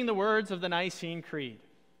using the words of the Nicene Creed.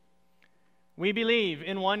 We believe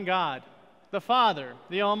in one God, the Father,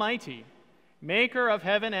 the Almighty, maker of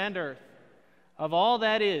heaven and earth, of all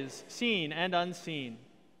that is seen and unseen.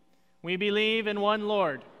 We believe in one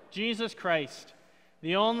Lord, Jesus Christ,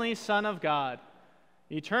 the only Son of God,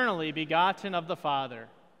 eternally begotten of the Father,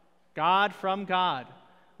 God from God,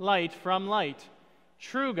 light from light,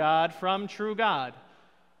 true God from true God,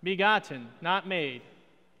 begotten, not made,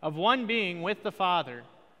 of one being with the Father.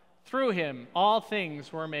 Through him all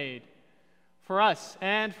things were made. For us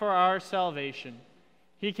and for our salvation,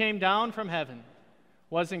 he came down from heaven,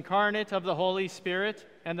 was incarnate of the Holy Spirit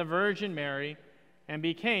and the Virgin Mary, and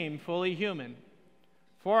became fully human.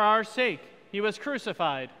 For our sake, he was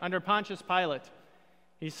crucified under Pontius Pilate.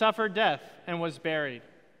 He suffered death and was buried.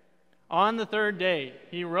 On the third day,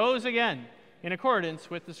 he rose again in accordance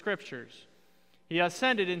with the Scriptures. He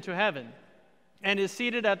ascended into heaven and is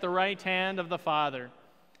seated at the right hand of the Father.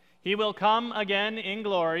 He will come again in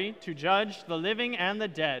glory to judge the living and the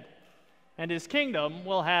dead, and his kingdom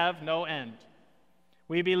will have no end.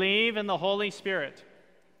 We believe in the Holy Spirit,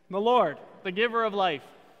 the Lord, the giver of life,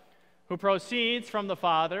 who proceeds from the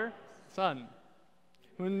Father, Son,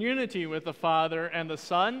 who in unity with the Father and the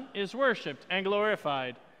Son is worshiped and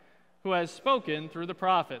glorified, who has spoken through the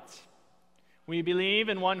prophets. We believe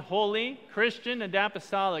in one holy, Christian, and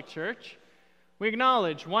apostolic church. We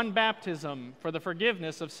acknowledge one baptism for the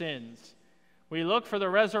forgiveness of sins. We look for the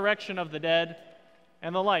resurrection of the dead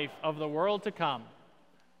and the life of the world to come.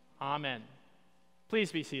 Amen.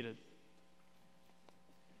 Please be seated.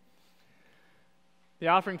 The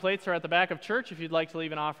offering plates are at the back of church if you'd like to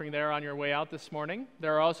leave an offering there on your way out this morning.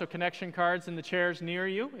 There are also connection cards in the chairs near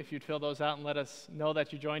you if you'd fill those out and let us know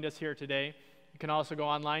that you joined us here today. You can also go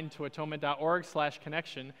online to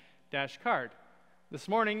atonement.org/connection-card. This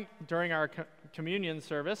morning, during our communion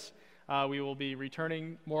service, we will be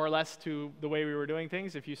returning more or less to the way we were doing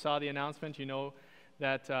things. If you saw the announcement, you know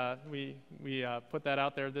that we put that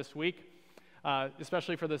out there this week,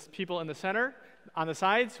 especially for the people in the center. On the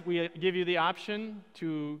sides, we give you the option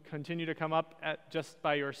to continue to come up just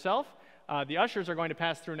by yourself. The ushers are going to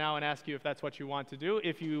pass through now and ask you if that's what you want to do.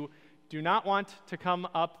 If you do not want to come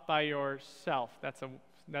up by yourself,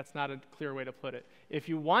 that's not a clear way to put it. If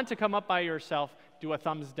you want to come up by yourself, do a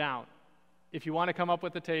thumbs down. If you want to come up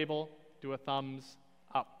with the table, do a thumbs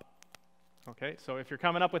up. Okay, so if you're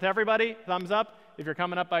coming up with everybody, thumbs up. If you're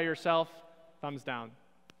coming up by yourself, thumbs down.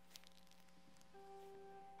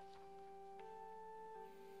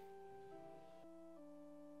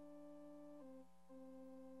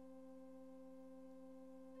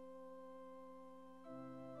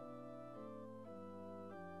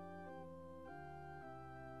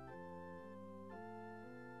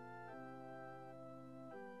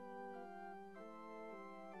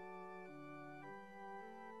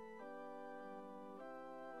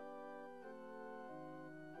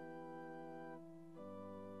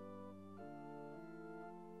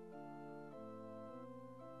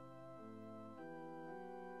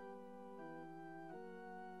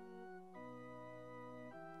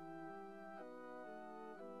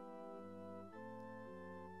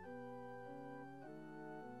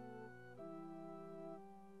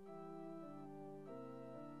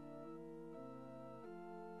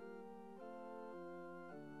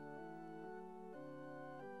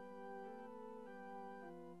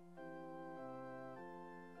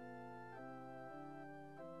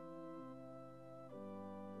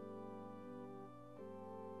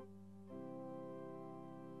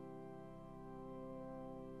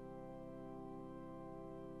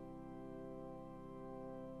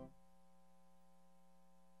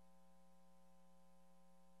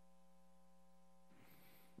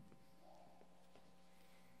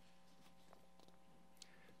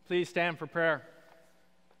 Please stand for prayer.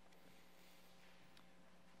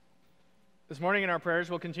 This morning in our prayers,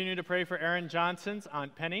 we'll continue to pray for Aaron Johnson's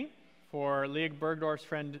Aunt Penny, for Leah Bergdorf's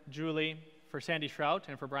friend Julie, for Sandy Shrout,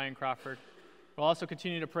 and for Brian Crawford. We'll also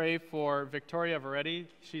continue to pray for Victoria Veretti.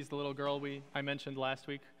 She's the little girl I mentioned last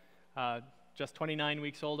week, just 29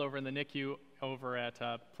 weeks old, over in the NICU over at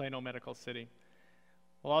Plano Medical City.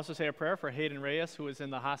 We'll also say a prayer for Hayden Reyes, who was in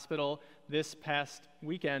the hospital this past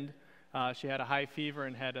weekend. She had a high fever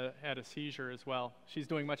and had a seizure as well. She's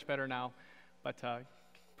doing much better now, but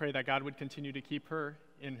pray that God would continue to keep her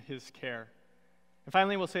in his care. And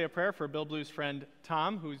finally, we'll say a prayer for Bill Blue's friend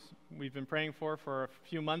Tom, who we've been praying for a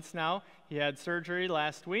few months now. He had surgery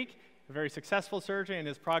last week, a very successful surgery, and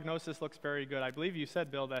his prognosis looks very good. I believe you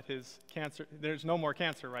said, Bill, that his cancer, there's no more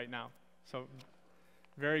cancer right now. So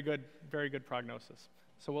very good prognosis.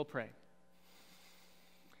 So we'll pray.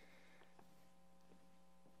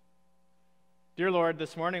 Dear Lord,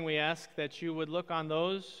 this morning we ask that you would look on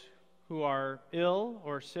those who are ill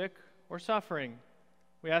or sick or suffering.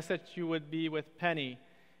 We ask that you would be with Penny,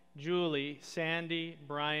 Julie, Sandy,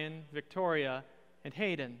 Brian, Victoria, and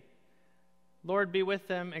Hayden. Lord, be with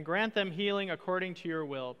them and grant them healing according to your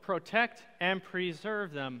will. Protect and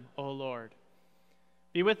preserve them, O Lord.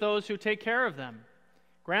 Be with those who take care of them.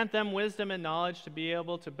 Grant them wisdom and knowledge to be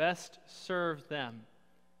able to best serve them.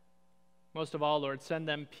 Most of all, Lord, send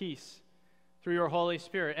them peace through your Holy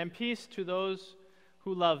Spirit, and peace to those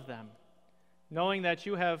who love them, knowing that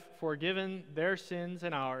you have forgiven their sins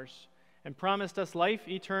and ours, and promised us life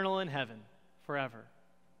eternal in heaven forever.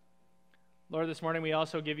 Lord, this morning we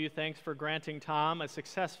also give you thanks for granting Tom a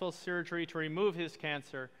successful surgery to remove his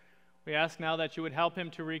cancer. We ask now that you would help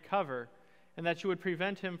him to recover, and that you would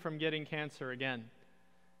prevent him from getting cancer again.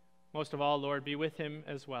 Most of all, Lord, be with him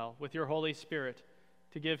as well, with your Holy Spirit,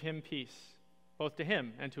 to give him peace, both to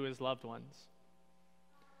him and to his loved ones.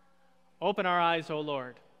 Open our eyes, O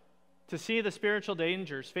Lord, to see the spiritual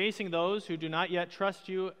dangers facing those who do not yet trust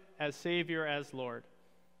you as Savior, as Lord.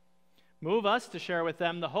 Move us to share with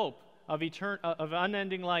them the hope of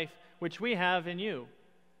unending life which we have in you.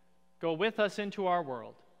 Go with us into our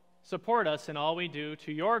world. Support us in all we do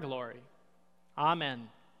to your glory. Amen.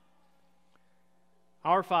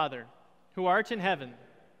 Our Father, who art in heaven,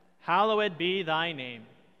 hallowed be thy name.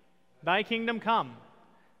 Thy kingdom come,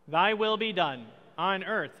 thy will be done, on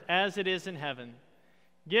earth as it is in heaven.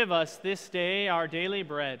 Give us this day our daily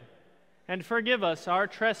bread, and forgive us our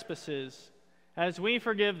trespasses, as we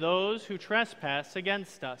forgive those who trespass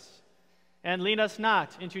against us. And lead us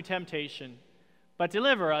not into temptation, but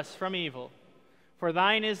deliver us from evil. For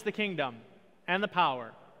thine is the kingdom, and the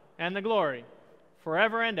power, and the glory,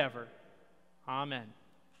 forever and ever. Amen.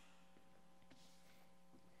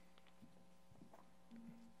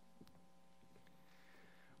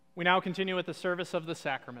 We now continue with the service of the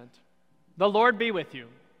sacrament. The Lord be with you.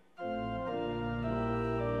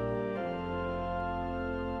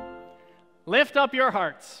 Lift up your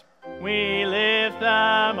hearts. We lift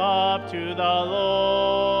them up to the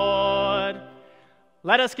Lord.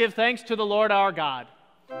 Let us give thanks to the Lord our God.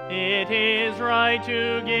 It is right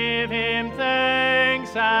to give him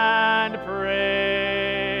thanks and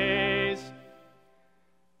praise.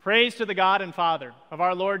 Praise to the God and Father of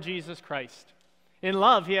our Lord Jesus Christ. In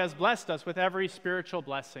love, he has blessed us with every spiritual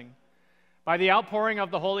blessing. By the outpouring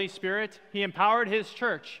of the Holy Spirit, he empowered his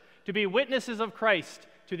church to be witnesses of Christ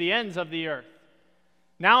to the ends of the earth.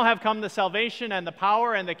 Now have come the salvation and the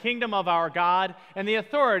power and the kingdom of our God and the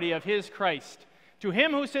authority of his Christ. To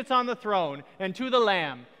him who sits on the throne and to the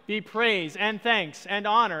Lamb be praise and thanks and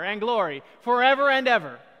honor and glory forever and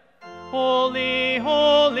ever. Holy,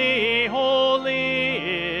 holy, holy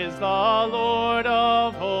is the Lord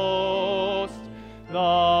of hosts. The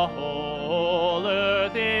whole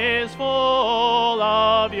earth is full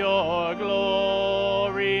of your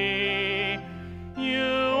glory. You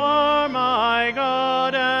are my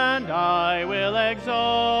God, and I will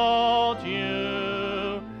exalt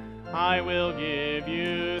you. I will give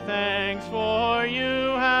you thanks, for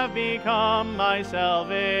you have become my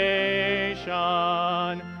salvation.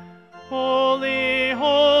 Holy,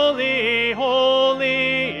 holy,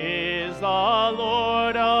 holy is the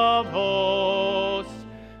Lord of hosts.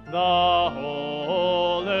 The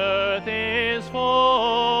whole earth is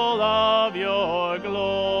full of your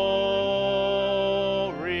glory.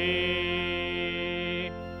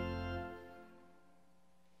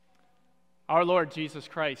 Our Lord Jesus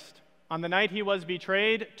Christ, on the night he was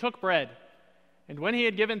betrayed, took bread, and when he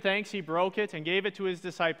had given thanks, he broke it and gave it to his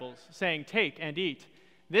disciples, saying, "Take and eat.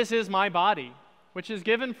 This is my body, which is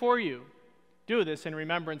given for you. Do this in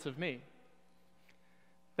remembrance of me."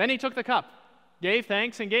 Then he took the cup, gave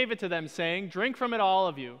thanks and gave it to them, saying, "Drink from it, all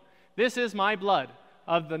of you. This is my blood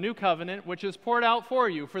of the new covenant, which is poured out for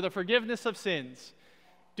you for the forgiveness of sins.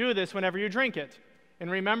 Do this whenever you drink it, in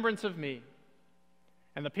remembrance of me.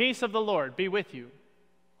 And the peace of the Lord be with you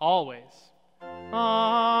always." Amen.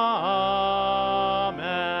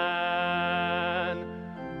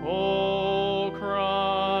 O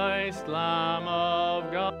Christ, Lamb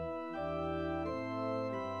of God.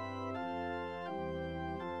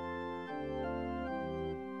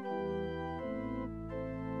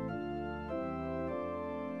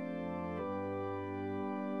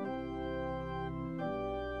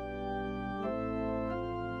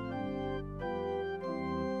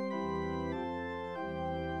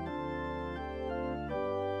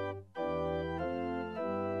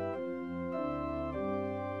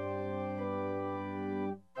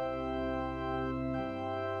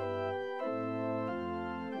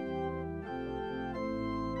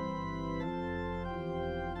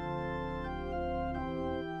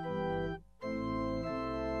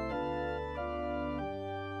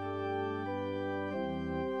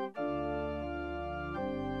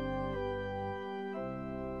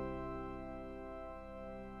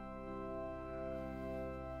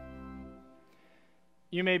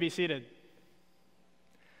 You may be seated.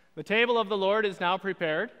 The table of the Lord is now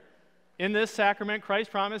prepared. In this sacrament,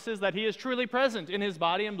 Christ promises that he is truly present in his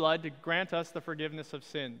body and blood to grant us the forgiveness of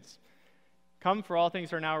sins. Come, for all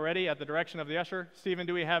things are now ready at the direction of the usher. Stephen,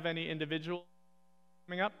 do we have any individual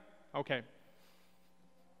coming up? Okay.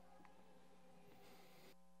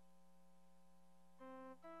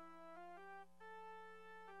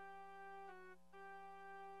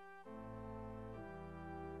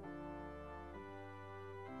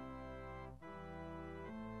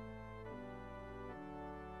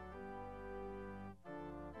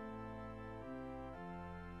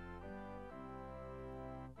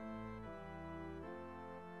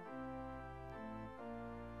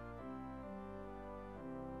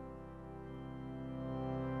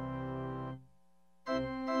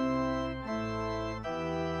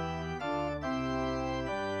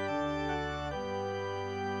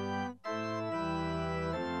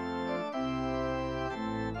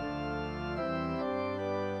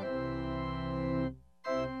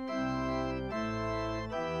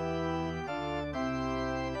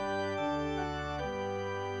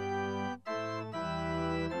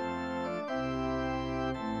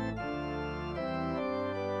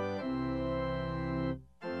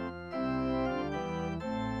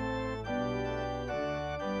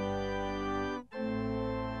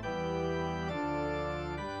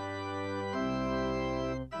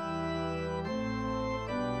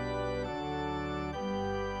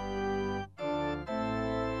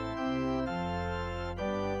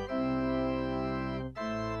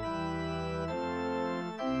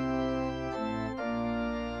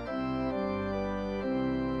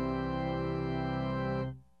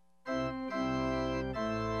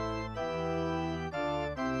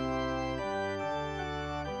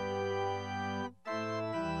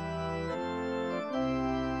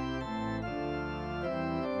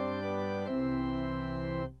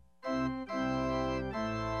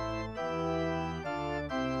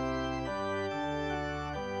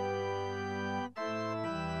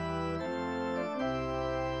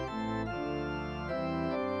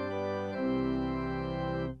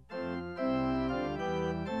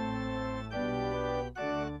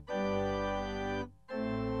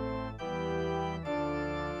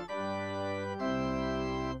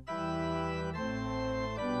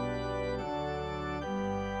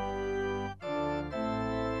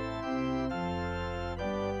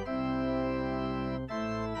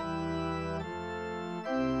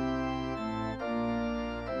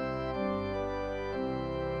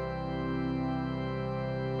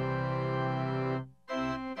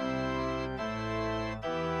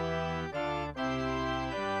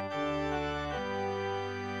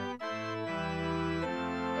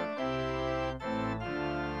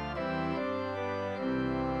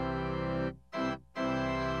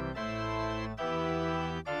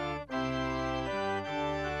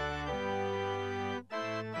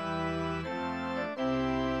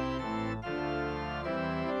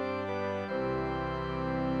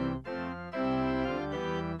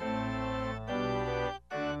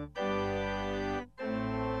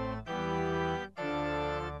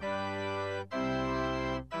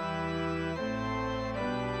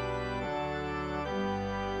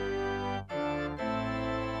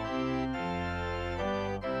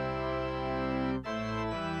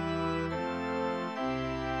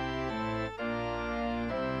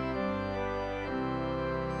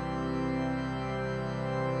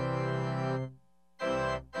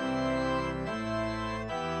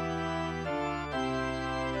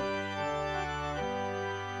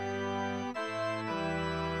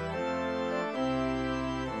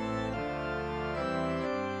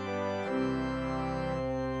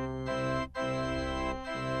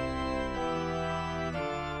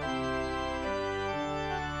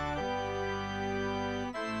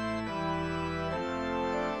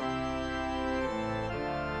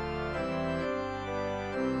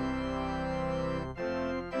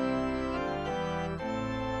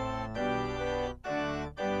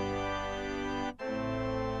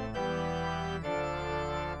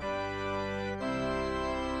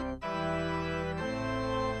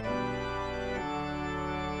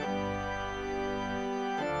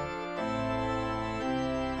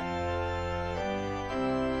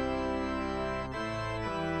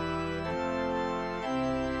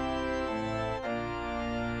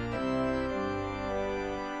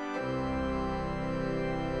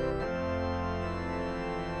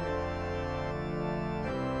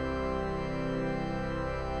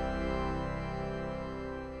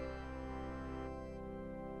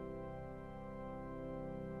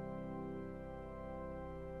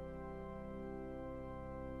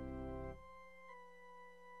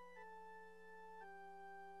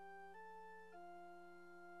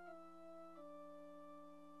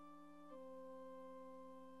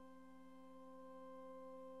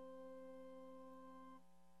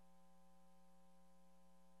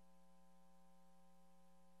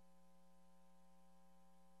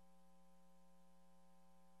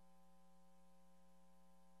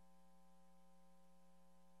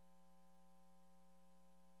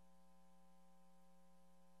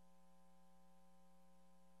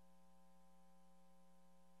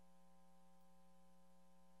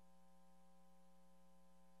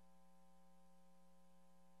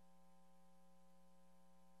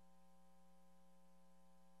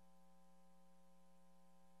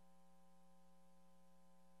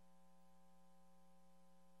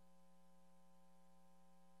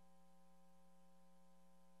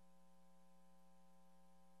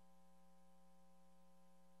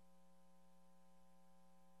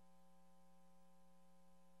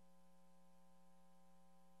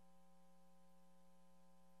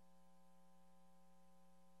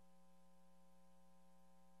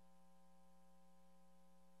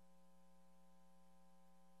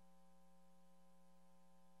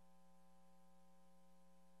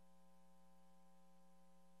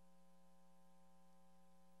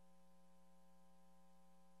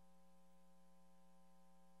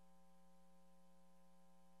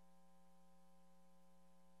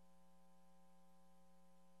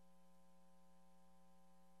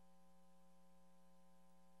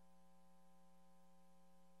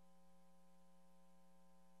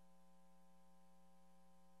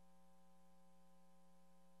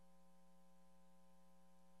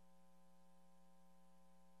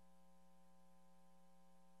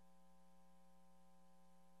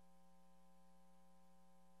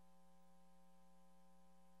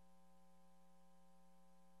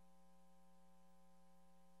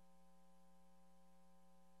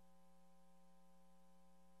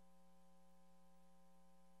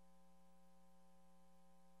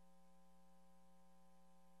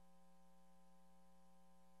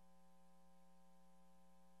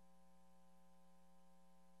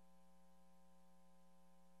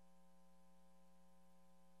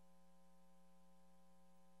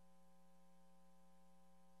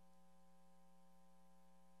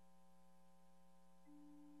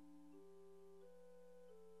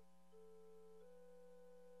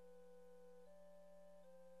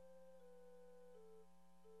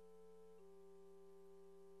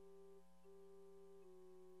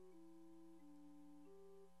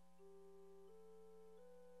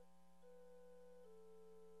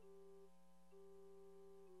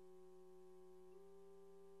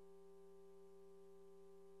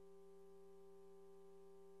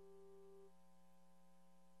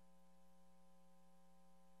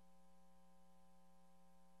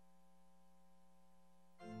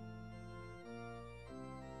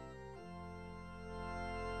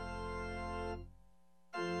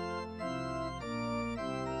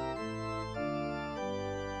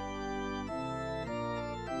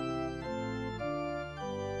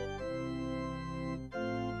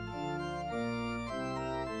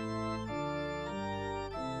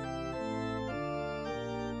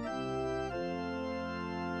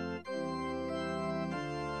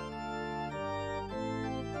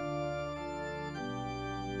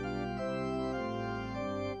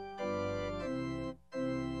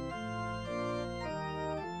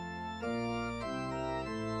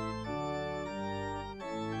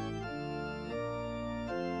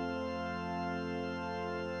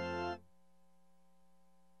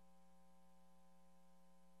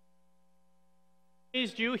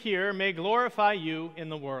 praised you here may glorify you in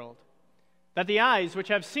the world, that the eyes which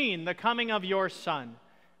have seen the coming of your Son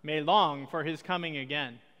may long for his coming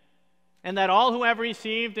again, and that all who have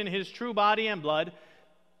received in his true body and blood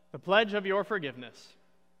the pledge of your forgiveness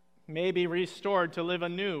may be restored to live a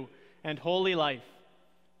new and holy life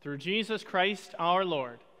through Jesus Christ our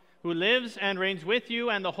Lord, who lives and reigns with you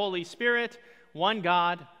and the Holy Spirit, one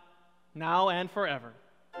God, now and forever.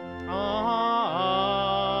 Amen.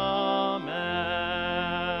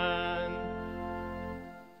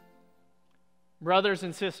 Brothers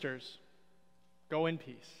and sisters, go in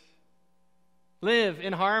peace. Live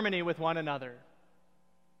in harmony with one another.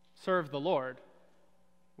 Serve the Lord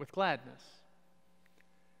with gladness.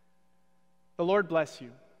 The Lord bless you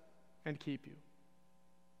and keep you.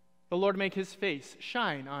 The Lord make his face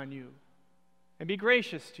shine on you and be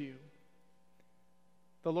gracious to you.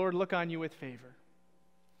 The Lord look on you with favor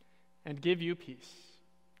and give you peace.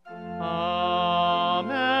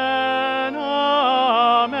 Amen,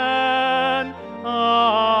 amen,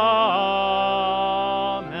 amen.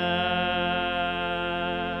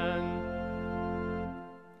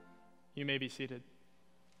 You may be seated.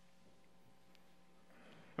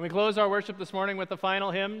 And we close our worship this morning with the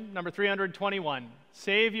final hymn, number 321,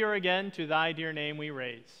 Savior, again to thy dear name we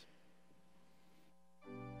raise.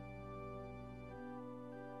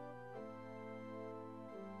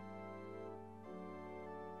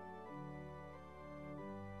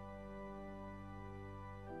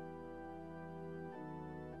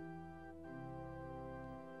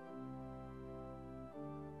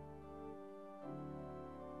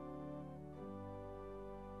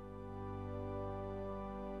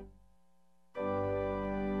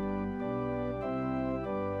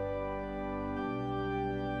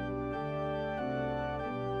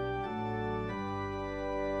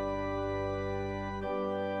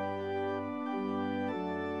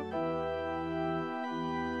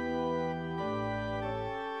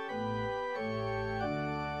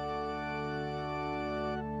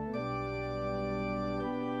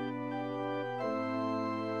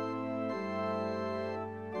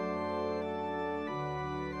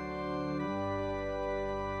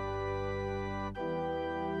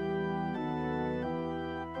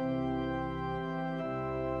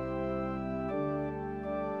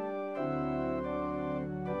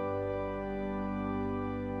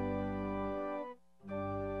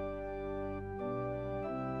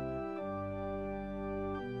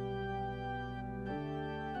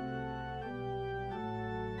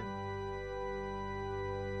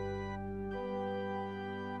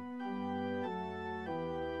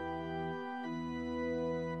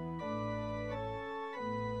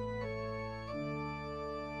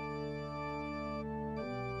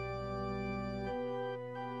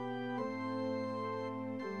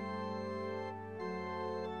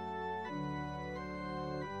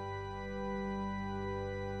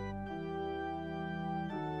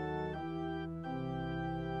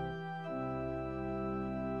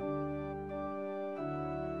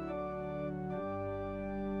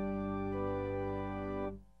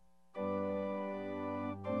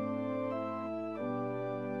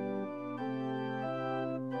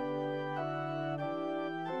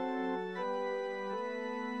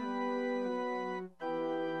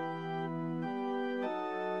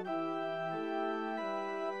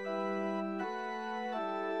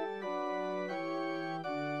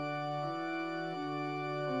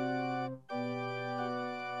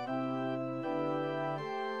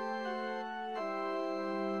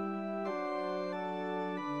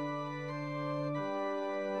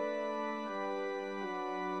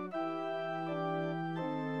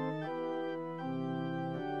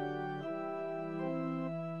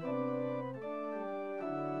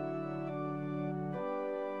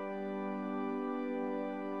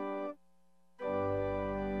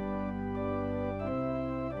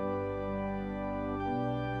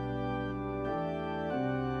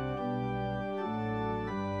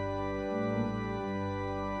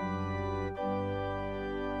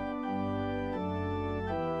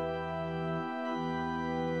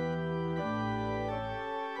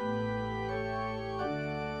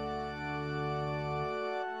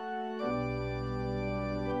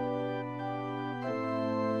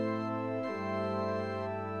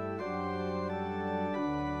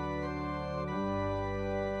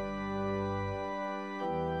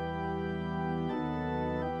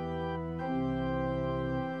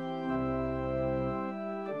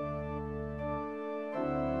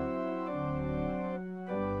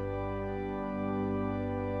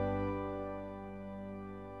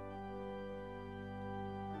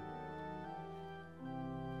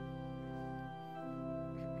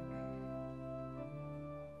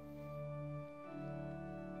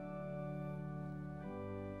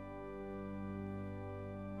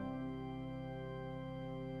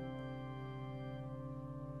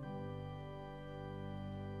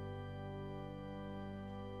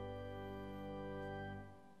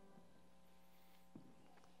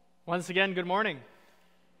 Once again, good morning.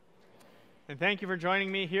 And thank you for joining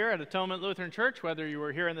me here at Atonement Lutheran Church, whether you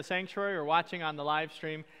were here in the sanctuary or watching on the live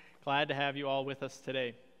stream. Glad to have you all with us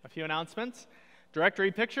today. A few announcements. Directory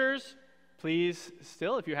pictures. Please,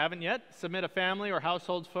 still, if you haven't yet, submit a family or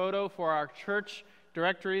household photo for our church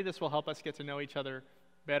directory. This will help us get to know each other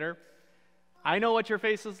better. I know what your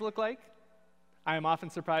faces look like. I am often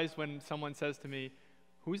surprised when someone says to me,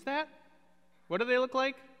 "Who's that? What do they look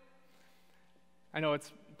like?" I know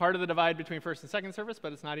it's part of the divide between first and second service,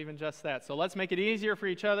 but it's not even just that. So let's make it easier for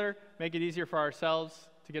each other, make it easier for ourselves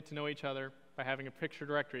to get to know each other by having a picture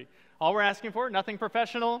directory. All we're asking for, nothing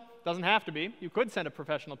professional, doesn't have to be. You could send a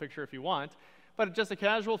professional picture if you want, but just a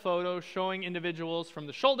casual photo showing individuals from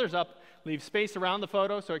the shoulders up. Leave space around the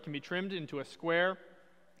photo so it can be trimmed into a square,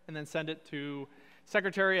 and then send it to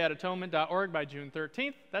secretary@atonement.org by June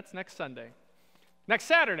 13th. That's next Sunday. Next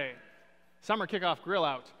Saturday, summer kickoff grill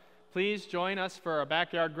out. Please join us for a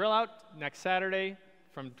backyard grill out next Saturday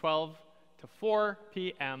from 12 to 4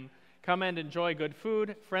 p.m. Come and enjoy good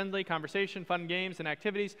food, friendly conversation, fun games, and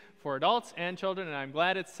activities for adults and children. And I'm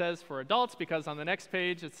glad it says for adults because on the next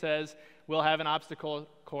page it says we'll have an obstacle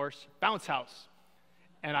course bounce house.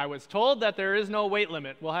 And I was told that there is no weight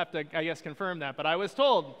limit. We'll have to, I guess, confirm that. But I was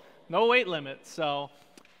told no weight limit. So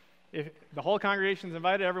if the whole congregation's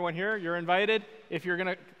invited, everyone here, you're invited. If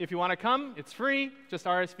you want to come, it's free. Just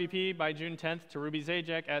RSVP by June 10th to Ruby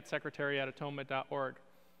Zajac at secretary@atonement.org.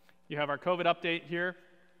 You have our COVID update here.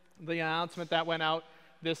 The announcement that went out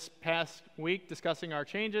this past week discussing our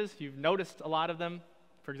changes. You've noticed a lot of them.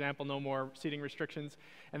 For example, no more seating restrictions.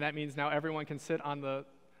 And that means now everyone can sit on the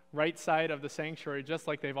right side of the sanctuary just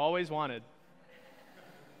like they've always wanted.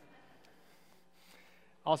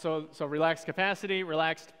 Also, so relaxed capacity,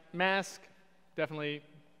 relaxed mask. Definitely,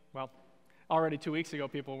 well, already 2 weeks ago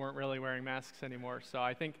people weren't really wearing masks anymore. So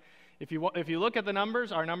I think if you look at the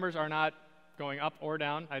numbers, our numbers are not going up or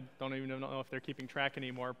down. I don't even know if they're keeping track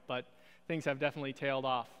anymore, but things have definitely tailed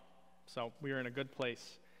off. So we are in a good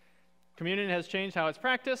place. Communion has changed how it's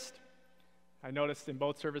practiced. I noticed in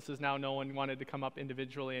both services now no one wanted to come up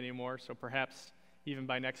individually anymore, so perhaps even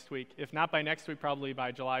by next week. If not by next week, probably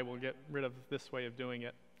by July we'll get rid of this way of doing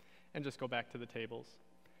it and just go back to the tables.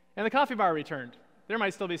 And the coffee bar returned. There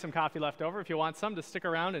might still be some coffee left over if you want some to stick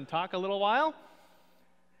around and talk a little while.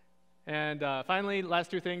 And finally,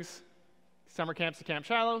 last two things. Summer camps at Camp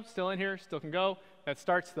Shiloh, still in here, still can go. That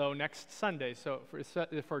starts, though, next Sunday so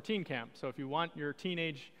for teen camp. So if you want your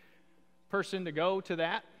teenage person to go to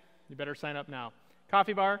that, you better sign up now.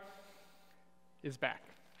 Coffee bar is back.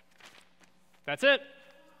 That's it.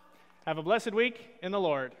 Have a blessed week in the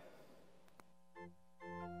Lord.